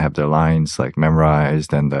everyone's going to have their lines like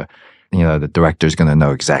memorized, and the director's going to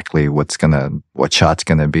know exactly what shot's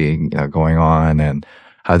going to be, going on, and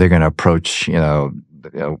how they're going to approach,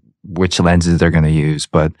 which lenses they're going to use.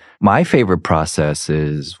 But my favorite process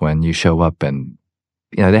is when you show up and,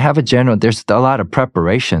 they have there's a lot of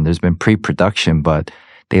preparation. There's been pre-production, but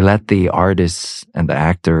they let the artists and the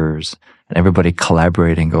actors and everybody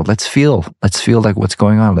collaborate and go, let's feel like what's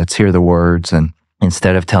going on. Let's hear the words. And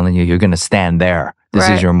instead of telling you're going to stand there, this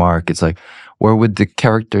is your mark. It's like, where would the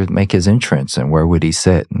character make his entrance, and where would he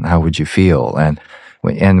sit, and how would you feel? And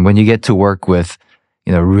when you get to work with,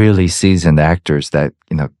 really seasoned actors that,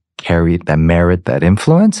 merit that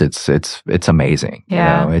influence, it's amazing.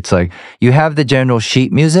 Yeah. It's like you have the general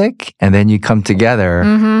sheet music, and then you come together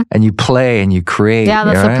and you play and you create. Yeah,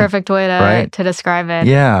 that's the perfect way to describe it.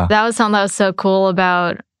 Yeah. That was something that was so cool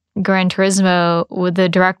about Gran Turismo with the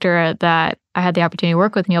director that I had the opportunity to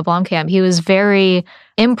work with, Neil Blomkamp. He was very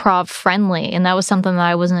improv friendly, and that was something that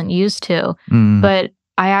I wasn't used to. But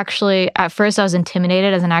I actually, at first I was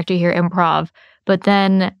intimidated as an actor to hear improv, but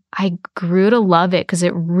then I grew to love it because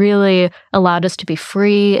it really allowed us to be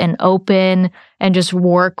free and open and just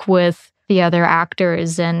work with the other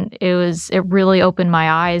actors. And it really opened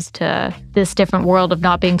my eyes to this different world of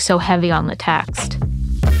not being so heavy on the text.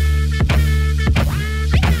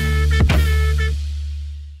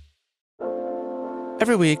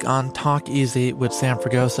 Every week on Talk Easy with Sam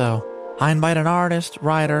Fragoso, I invite an artist,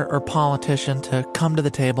 writer, or politician to come to the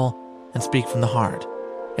table and speak from the heart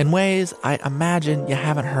in ways I imagine you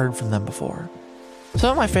haven't heard from them before.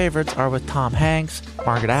 Some of my favorites are with Tom Hanks,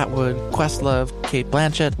 Margaret Atwood, Questlove, Cate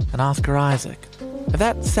Blanchett, and Oscar Isaac. If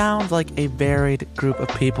that sounds like a varied group of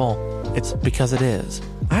people, it's because it is.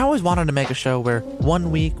 I always wanted to make a show where one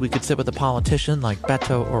week we could sit with a politician like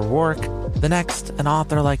Beto O'Rourke, the next an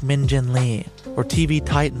author like Min Jin Lee, or TV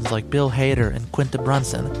titans like Bill Hader and Quinta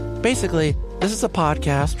Brunson. Basically, this is a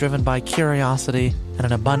podcast driven by curiosity and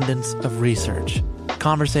an abundance of research.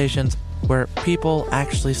 Conversations where people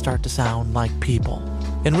actually start to sound like people.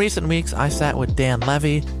 In recent weeks, I sat with Dan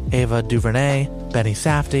Levy, Ava DuVernay, Benny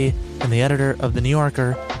Safdie, and the editor of The New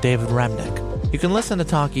Yorker, David Remnick. You can listen to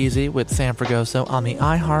Talk Easy with Sam Fragoso on the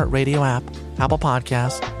iHeartRadio app, Apple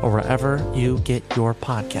Podcasts, or wherever you get your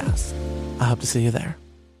podcasts. I hope to see you there.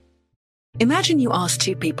 Imagine you ask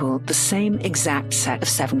two people the same exact set of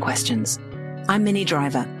 7 questions. I'm Minnie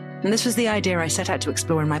Driver, and this was the idea I set out to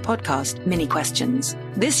explore in my podcast, Mini Questions.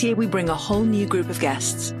 This year, we bring a whole new group of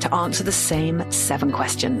guests to answer the same 7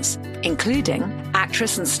 questions, including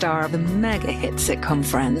actress and star of the mega hit sitcom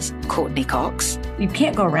Friends, Courtney Cox. You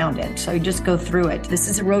can't go around it, so you just go through it. This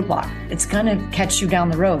is a roadblock. It's going to catch you down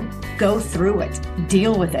the road. Go through it.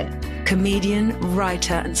 Deal with it. Comedian,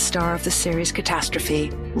 writer, and star of the series Catastrophe,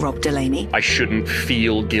 Rob Delaney. I shouldn't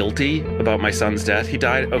feel guilty about my son's death. He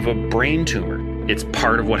died of a brain tumor. It's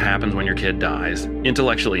part of what happens when your kid dies.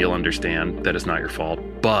 Intellectually, you'll understand that it's not your fault,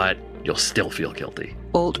 but you'll still feel guilty.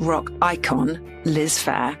 Alt-rock icon, Liz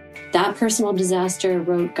Phair. That personal disaster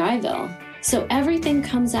wrote Guyville. So everything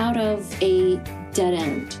comes out of a dead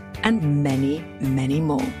end. And many, many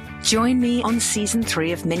more. Join me on Season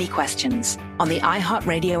 3 of Mini Questions on the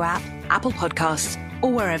iHeartRadio app, Apple Podcasts,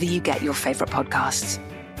 or wherever you get your favorite podcasts.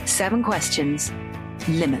 7 questions,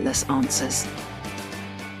 limitless answers.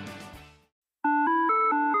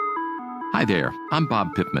 Hi there, I'm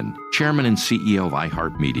Bob Pittman, Chairman and CEO of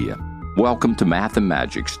iHeartMedia. Welcome to Math and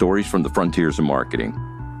Magic, Stories from the Frontiers of Marketing.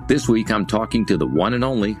 This week, I'm talking to the one and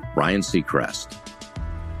only Ryan Seacrest.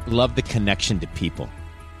 Love the connection to people.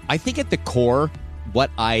 I think at the core, what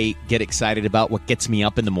I get excited about, what gets me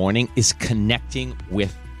up in the morning, is connecting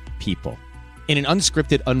with people in an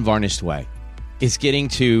unscripted, unvarnished way. Is getting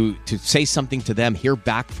to say something to them, hear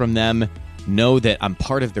back from them, know that I'm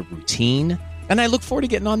part of the routine. And I look forward to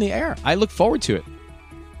getting on the air. I look forward to it.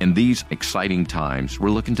 In these exciting times, we're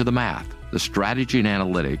looking to the math, the strategy and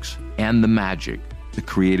analytics, and the magic, the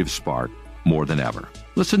creative spark, more than ever.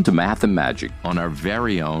 Listen to Math and Magic on our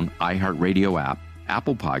very own iHeartRadio app,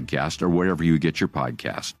 Apple Podcast, or wherever you get your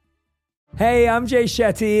podcast. Hey, I'm Jay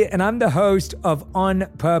Shetty, and I'm the host of On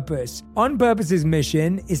Purpose. On Purpose's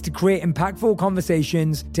mission is to create impactful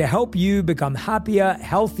conversations to help you become happier,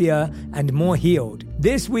 healthier, and more healed.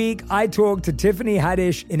 This week, I talked to Tiffany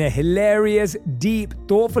Haddish in a hilarious, deep,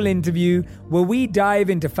 thoughtful interview where we dive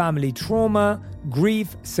into family trauma,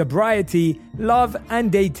 grief, sobriety, love, and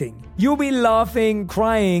dating. You'll be laughing,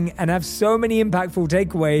 crying, and have so many impactful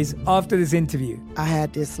takeaways after this interview. I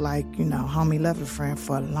had this, homie lover friend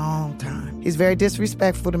for a long time. He's very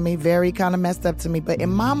disrespectful to me, very kind of messed up to me. But in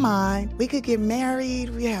my mind, we could get married.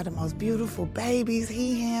 We had the most beautiful babies.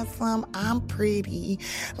 He handsome. I'm pretty.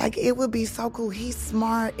 It would be so cool. He's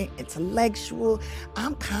smart and intellectual.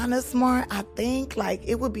 I'm kind of smart, I think.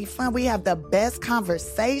 It would be fun. We have the best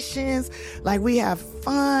conversations. We have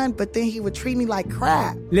fun, but then he would treat me like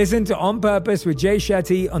crap. Listen to On Purpose with Jay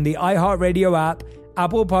Shetty on the iHeartRadio app,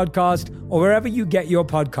 Apple Podcast, or wherever you get your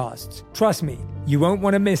podcasts. Trust me, you won't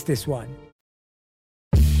want to miss this one.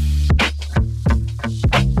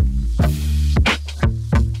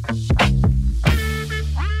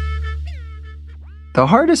 The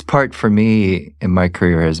hardest part for me in my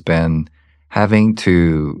career has been having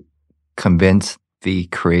to convince the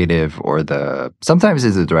creative or sometimes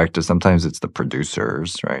it's the director, sometimes it's the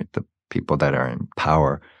producers, right? The people that are in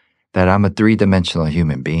power, that I'm a 3-dimensional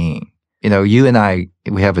human being. You and I,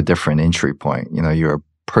 we have a different entry point. You're a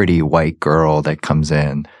pretty white girl that comes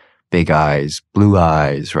in, big eyes, blue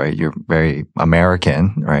eyes, right? You're very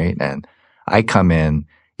American, right? And I come in,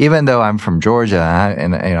 even though I'm from Georgia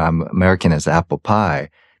and I'm American as apple pie,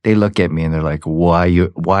 they look at me and they're like, why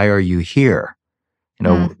are you here?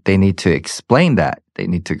 They need to explain that. They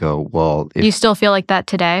need to go, well. You still feel like that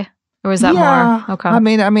today? Or was that more? Okay. I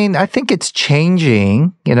mean, I think it's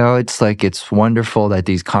changing. It's wonderful that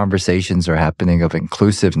these conversations are happening of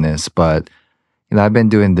inclusiveness. But, I've been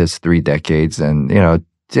doing this 3 decades, and the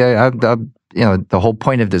whole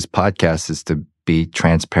point of this podcast is to be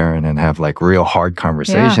transparent and have real hard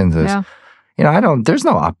conversations. There's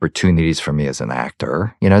no opportunities for me as an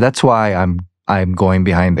actor. That's why I'm going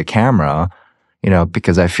behind the camera.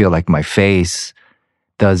 Because I feel like my face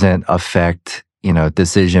doesn't affect,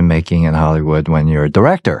 decision making in Hollywood when you're a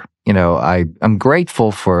director. I'm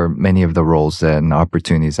grateful for many of the roles and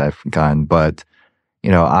opportunities I've gotten, but,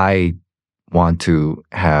 I want to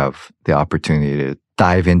have the opportunity to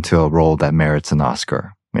dive into a role that merits an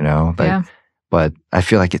Oscar, but I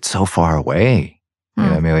feel like it's so far away,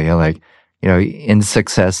 Amelia, in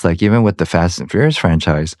success, even with the Fast and Furious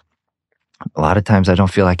franchise, a lot of times I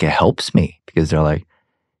don't feel like it helps me because they're like,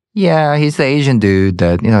 yeah, he's the Asian dude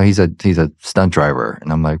that, he's a stunt driver.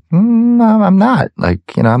 And I'm like, no, I'm not.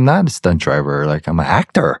 I'm not a stunt driver. I'm an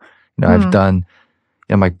actor. I've done,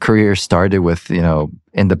 my career started with,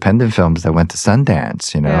 independent films that went to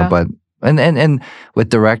Sundance, but, and with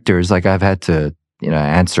directors, I've had to,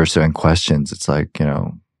 answer certain questions. It's they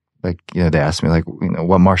ask me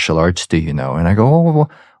what martial arts do you know? And I go,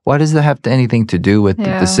 well, why does that have anything to do with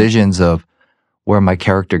the decisions of where my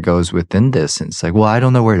character goes within this? And it's well, I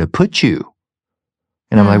don't know where to put you.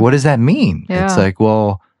 And I'm like, what does that mean? Yeah. It's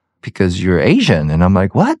well, because you're Asian. And I'm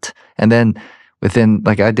like, what? And then within,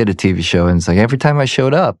 I did a TV show and it's every time I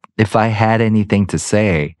showed up, if I had anything to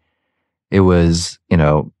say, it was,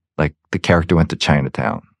 the character went to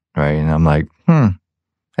Chinatown, right? And I'm like, And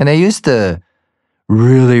they used to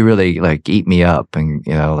really, really eat me up. And,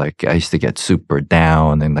 I used to get super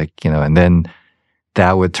down and and then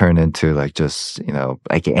that would turn into just,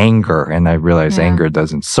 anger. And I realized anger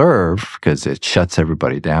doesn't serve because it shuts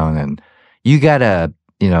everybody down. And you gotta,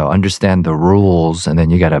 understand the rules, and then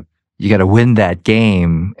you gotta win that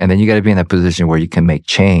game. And then you gotta be in a position where you can make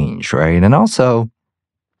change, right? And also,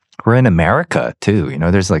 we're in America too.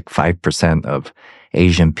 There's 5% of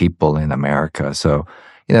Asian people in America. So,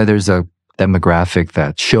 there's a demographic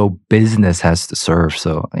that show business has to serve.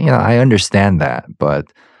 So, I understand that,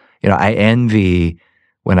 but I envy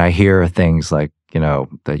when I hear things that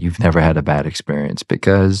you've never had a bad experience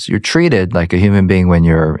because you're treated like a human being when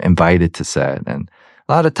you're invited to set. And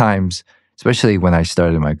a lot of times, especially when I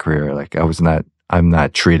started my career, I'm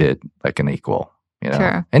not treated like an equal,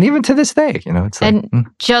 Sure. And even to this day, it's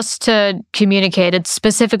just to communicate, it's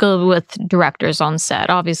specifically with directors on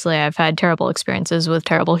set. Obviously, I've had terrible experiences with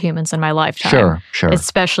terrible humans in my lifetime. Sure.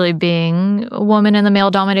 Especially being a woman in the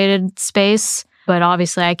male-dominated space. But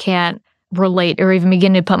obviously, I can't relate or even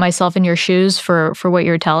begin to put myself in your shoes for what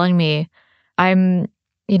you're telling me.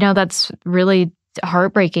 That's really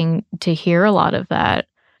heartbreaking to hear a lot of that.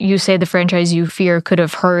 You say the franchise you fear could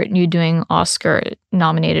have hurt you doing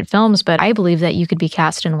Oscar-nominated films, but I believe that you could be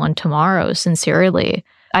cast in one tomorrow, sincerely.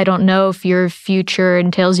 I don't know if your future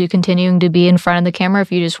entails you continuing to be in front of the camera,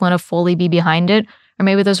 if you just want to fully be behind it, or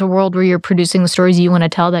maybe there's a world where you're producing the stories you want to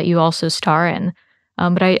tell that you also star in.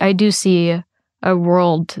 But I do see a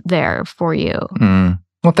world there for you.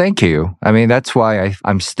 Well, thank you. I mean, that's why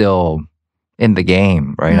I'm still in the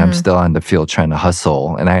game, right? I'm still on the field trying to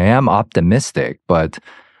hustle, and I am optimistic, but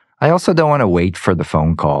I also don't want to wait for the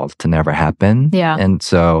phone call to never happen. Yeah. And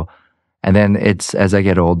then it's, as I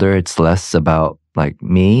get older, it's less about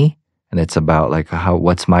me, and it's about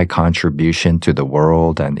what's my contribution to the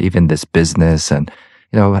world and even this business, and,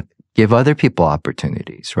 give other people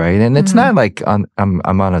opportunities, right? And it's not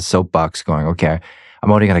I'm on a soapbox going, okay,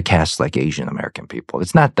 I'm only going to cast Asian American people.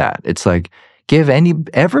 It's not that. It's give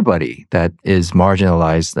everybody that is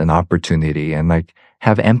marginalized an opportunity, and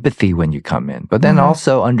have empathy when you come in, but then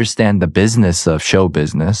also understand the business of show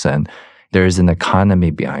business, and there's an economy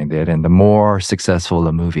behind it. And the more successful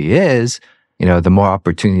a movie is, the more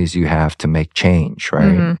opportunities you have to make change,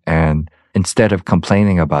 right? And instead of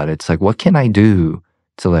complaining about it, it's what can I do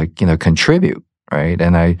to contribute, right?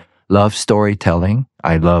 And I love storytelling.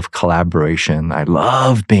 I love collaboration. I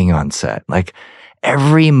love being on set.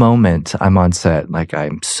 Every moment I'm on set,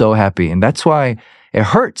 I'm so happy. And that's why it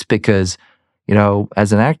hurts because,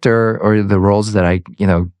 as an actor, or the roles that I,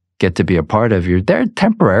 get to be a part of, you're there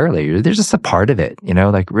temporarily. They're just a part of it,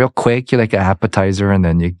 real quick. You're an appetizer, and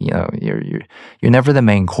then you're never the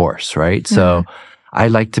main course, right? So I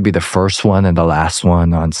like to be the first one and the last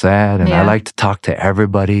one on set, and I like to talk to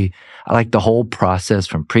everybody. I like the whole process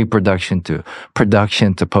from pre-production to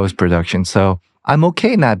production to post-production. So I'm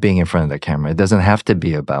okay not being in front of the camera. It doesn't have to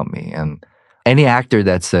be about me. And any actor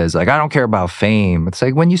that says, I don't care about fame, it's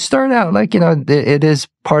when you start out, it is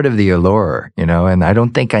part of the allure, and I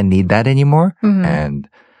don't think I need that anymore. And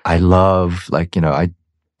I love, I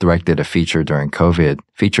directed a feature during COVID,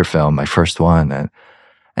 feature film, my first one.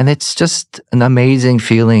 And it's just an amazing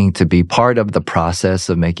feeling to be part of the process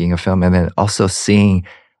of making a film, and then also seeing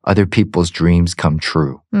other people's dreams come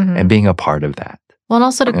true and being a part of that. Well, and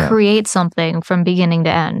also to create something from beginning to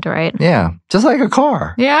end, right? Yeah, just like a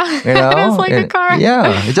car. Yeah, it is like a car.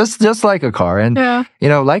 Yeah, just like a car. And,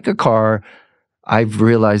 like a car, I've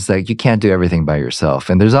realized that you can't do everything by yourself.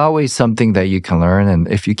 And there's always something that you can learn. And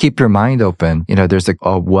if you keep your mind open, there's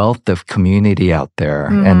a wealth of community out there.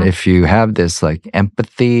 Mm-hmm. And if you have this like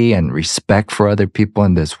empathy and respect for other people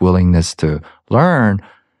and this willingness to learn,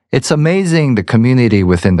 it's amazing the community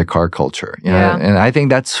within the car culture. You know? And I think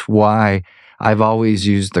that's why I've always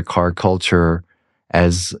used the car culture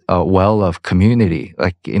as a well of community.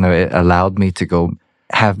 Like, it allowed me to go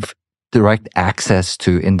have direct access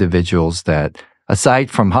to individuals that,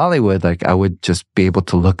 aside from Hollywood, like I would just be able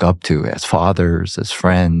to look up to as fathers, as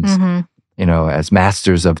friends, as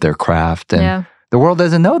masters of their craft. And the world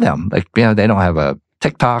doesn't know them. Like, they don't have a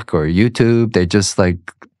TikTok or YouTube. They're just like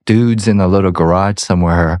dudes in a little garage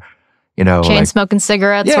somewhere, chain smoking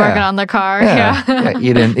cigarettes, working on their car.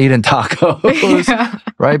 Eating tacos,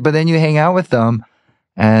 right? But then you hang out with them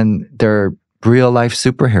and they're real life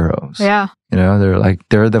superheroes. Yeah.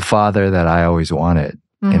 They're the father that I always wanted,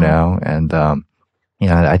 and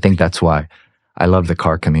I think that's why I love the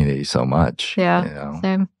car community so much. Yeah.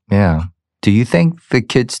 Same. Yeah. Do you think the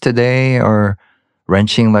kids today are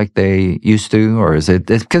wrenching like they used to, or is it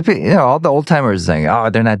because all the old timers saying,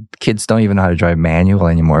 kids don't even know how to drive manual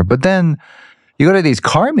anymore? But then you go to these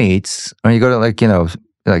car meets, or you go to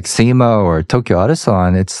like SEMA or Tokyo Auto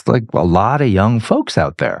Salon, it's like a lot of young folks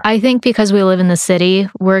out there. I think because we live in the city,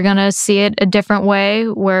 we're going to see it a different way,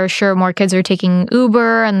 where sure, more kids are taking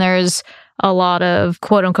Uber and there's a lot of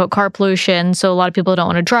quote unquote car pollution. So a lot of people don't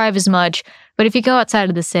want to drive as much. But if you go outside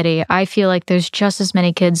of the city, I feel like there's just as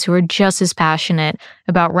many kids who are just as passionate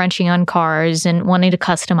about wrenching on cars and wanting to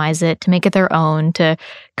customize it, to make it their own, to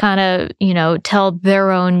kind of, tell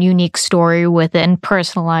their own unique story with it and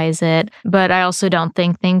personalize it. But I also don't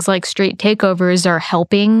think things like street takeovers are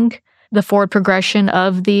helping the forward progression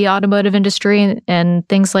of the automotive industry and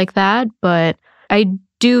things like that. But I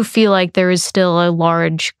do feel like there is still a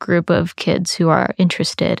large group of kids who are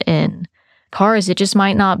interested in cars. It just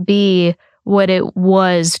might not be what it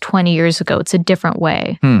was 20 years ago. It's a different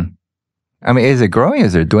way. I mean, is it growing?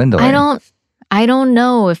 Is it dwindling? I don't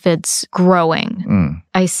know if it's growing.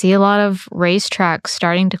 I see a lot of racetracks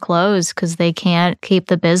starting to close because they can't keep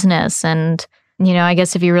the business. And, I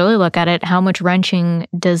guess if you really look at it, how much wrenching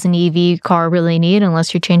does an EV car really need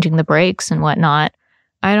unless you're changing the brakes and whatnot?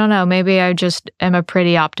 I don't know. Maybe I just am a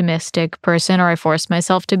pretty optimistic person, or I force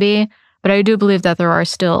myself to be. But I do believe that there are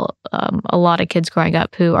still a lot of kids growing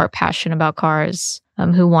up who are passionate about cars,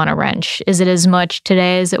 who want to wrench. Is it as much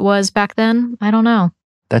today as it was back then? I don't know.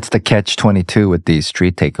 That's the catch-22 with these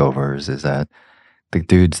street takeovers, is that the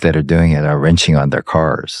dudes that are doing it are wrenching on their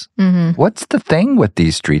cars. What's the thing with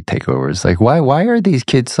these street takeovers? Like, why are these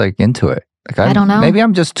kids like into it? Like, I don't know. Maybe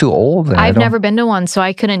I'm just too old. I've never been to one, so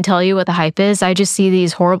I couldn't tell you what the hype is. I just see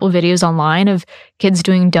these horrible videos online of kids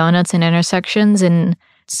doing donuts in intersections and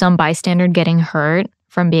some bystander getting hurt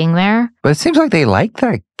from being there. But it seems like they like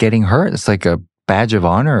that, getting hurt. It's like a badge of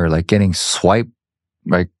honor, like getting swiped.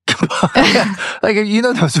 Like, like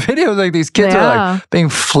those videos, like these kids are like being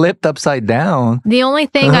flipped upside down. The only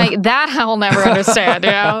thing I'll never understand,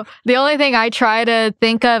 The only thing I try to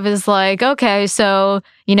think of is like, okay, so,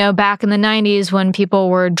 back in the 90s when people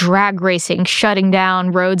were drag racing, shutting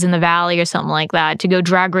down roads in the valley or something like that to go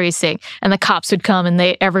drag racing, and the cops would come and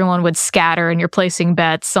everyone would scatter and you're placing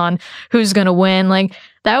bets on who's going to win. Like,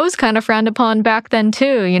 that was kind of frowned upon back then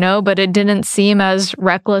too, but it didn't seem as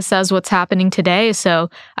reckless as what's happening today.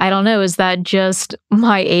 So I don't know, is that just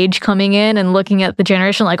my age coming in and looking at the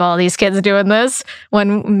generation like all these kids doing this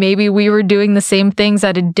when maybe we were doing the same things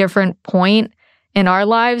at a different point in our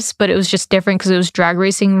lives, but it was just different because it was drag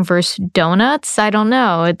racing versus donuts? I don't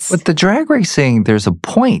know. But the drag racing, there's a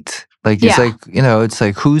point. Like, it's like, it's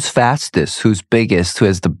like who's fastest, who's biggest, who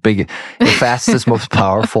has the fastest, most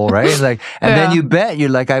powerful, right? Like, and then you bet, you're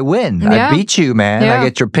like, I win. I beat you, man. I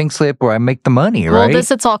get your pink slip or I make the money, right? Well,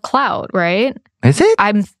 it's all clout, right? Is it?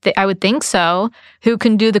 I would think so. Who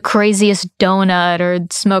can do the craziest donut or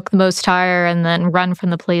smoke the most tire and then run from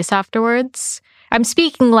the police afterwards? I'm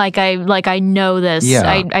speaking like I know this.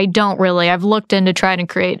 Yeah. I don't really. I've looked into trying to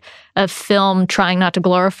create a film trying not to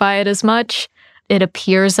glorify it as much. It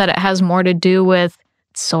appears that it has more to do with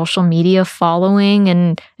social media following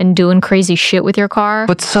and doing crazy shit with your car.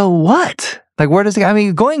 But so what? Like, where does it, I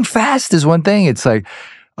mean, going fast is one thing. It's like,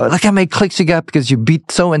 look how many clicks you got because you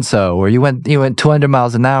beat so-and-so, or you went 200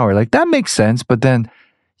 miles an hour. Like, that makes sense. But then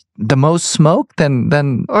the most smoke,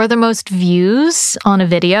 then... Or the most views on a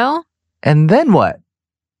video. And then what?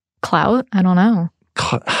 Clout? I don't know.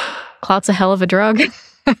 Clout's a hell of a drug.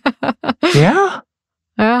 Yeah?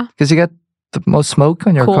 Yeah. Because you got the most smoke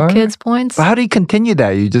on your cool car? Kids points. Well, how do you continue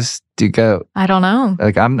that? You go. I don't know.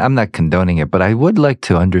 Like I'm not condoning it, but I would like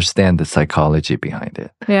to understand the psychology behind it.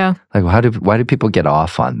 Yeah. Like why do people get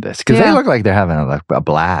off on this? Because they look like they're having a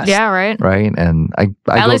blast. Yeah, right. Right. And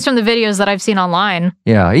at least from the videos that I've seen online.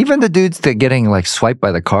 Yeah, even the dudes that getting like swiped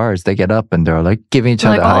by the cars, they get up and they're like giving each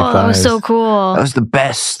other high fives. That was so cool. That was the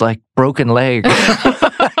best, like broken leg.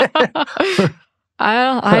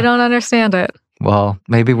 I don't understand it. Well,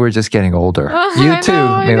 maybe we're just getting older. You too,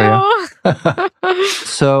 Emelia.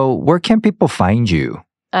 So where can people find you?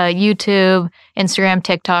 YouTube, Instagram,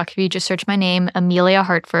 TikTok. If you just search my name, Emelia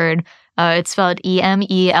Hartford. It's spelled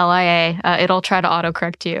Emelia. It'll try to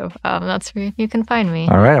autocorrect you. That's where you can find me.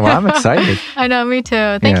 All right. Well, I'm excited. I know, me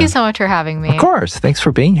too. Thank you so much for having me. Of course. Thanks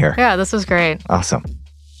for being here. Yeah, this was great. Awesome.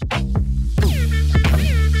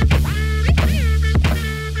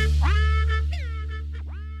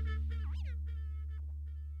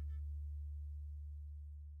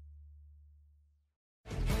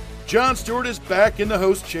 Jon Stewart is back in the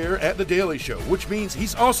host chair at The Daily Show, which means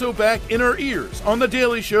he's also back in our ears on The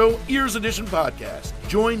Daily Show Ears Edition podcast.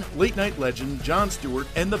 Join late night legend Jon Stewart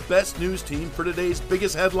and the best news team for today's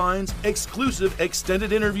biggest headlines, exclusive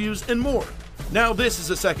extended interviews, and more. Now this is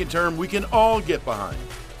a second term we can all get behind.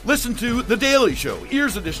 Listen to The Daily Show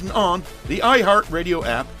Ears Edition on the iHeartRadio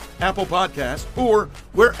app, Apple Podcasts, or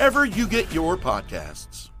wherever you get your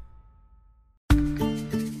podcasts.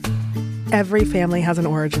 Every family has an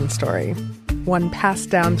origin story, one passed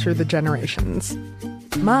down through the generations.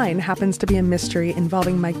 Mine happens to be a mystery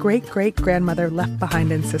involving my great-great-grandmother left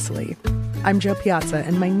behind in Sicily. I'm Jo Piazza,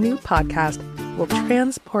 and my new podcast will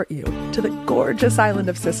transport you to the gorgeous island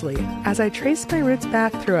of Sicily as I trace my roots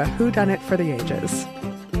back through a whodunit for the ages.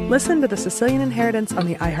 Listen to The Sicilian Inheritance on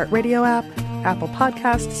the iHeartRadio app, Apple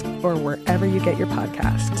Podcasts, or wherever you get your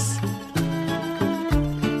podcasts.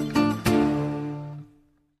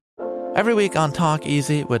 Every week on Talk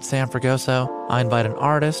Easy with Sam Fragoso, I invite an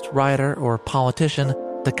artist, writer, or politician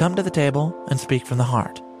to come to the table and speak from the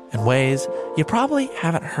heart in ways you probably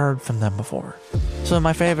haven't heard from them before. Some of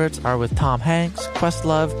my favorites are with Tom Hanks,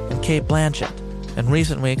 Questlove, and Cate Blanchett. In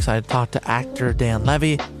recent weeks, I talked to actor Dan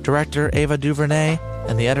Levy, director Ava DuVernay,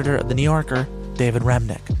 and the editor of The New Yorker, David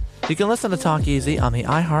Remnick. You can listen to Talk Easy on the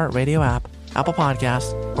iHeartRadio app, Apple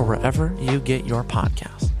Podcasts, or wherever you get your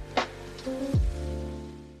podcasts.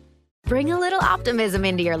 Bring a little optimism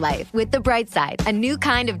into your life with The Bright Side, a new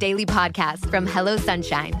kind of daily podcast from Hello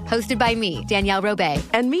Sunshine, hosted by me, Danielle Robay.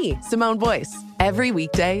 And me, Simone Boyce. Every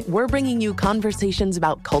weekday, we're bringing you conversations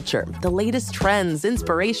about culture, the latest trends,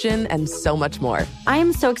 inspiration, and so much more. I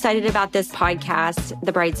am so excited about this podcast,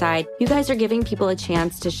 The Bright Side. You guys are giving people a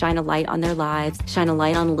chance to shine a light on their lives, shine a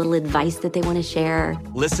light on a little advice that they want to share.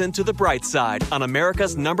 Listen to The Bright Side on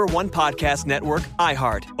America's #1 podcast network,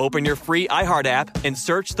 iHeart. Open your free iHeart app and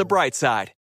search The Bright Side.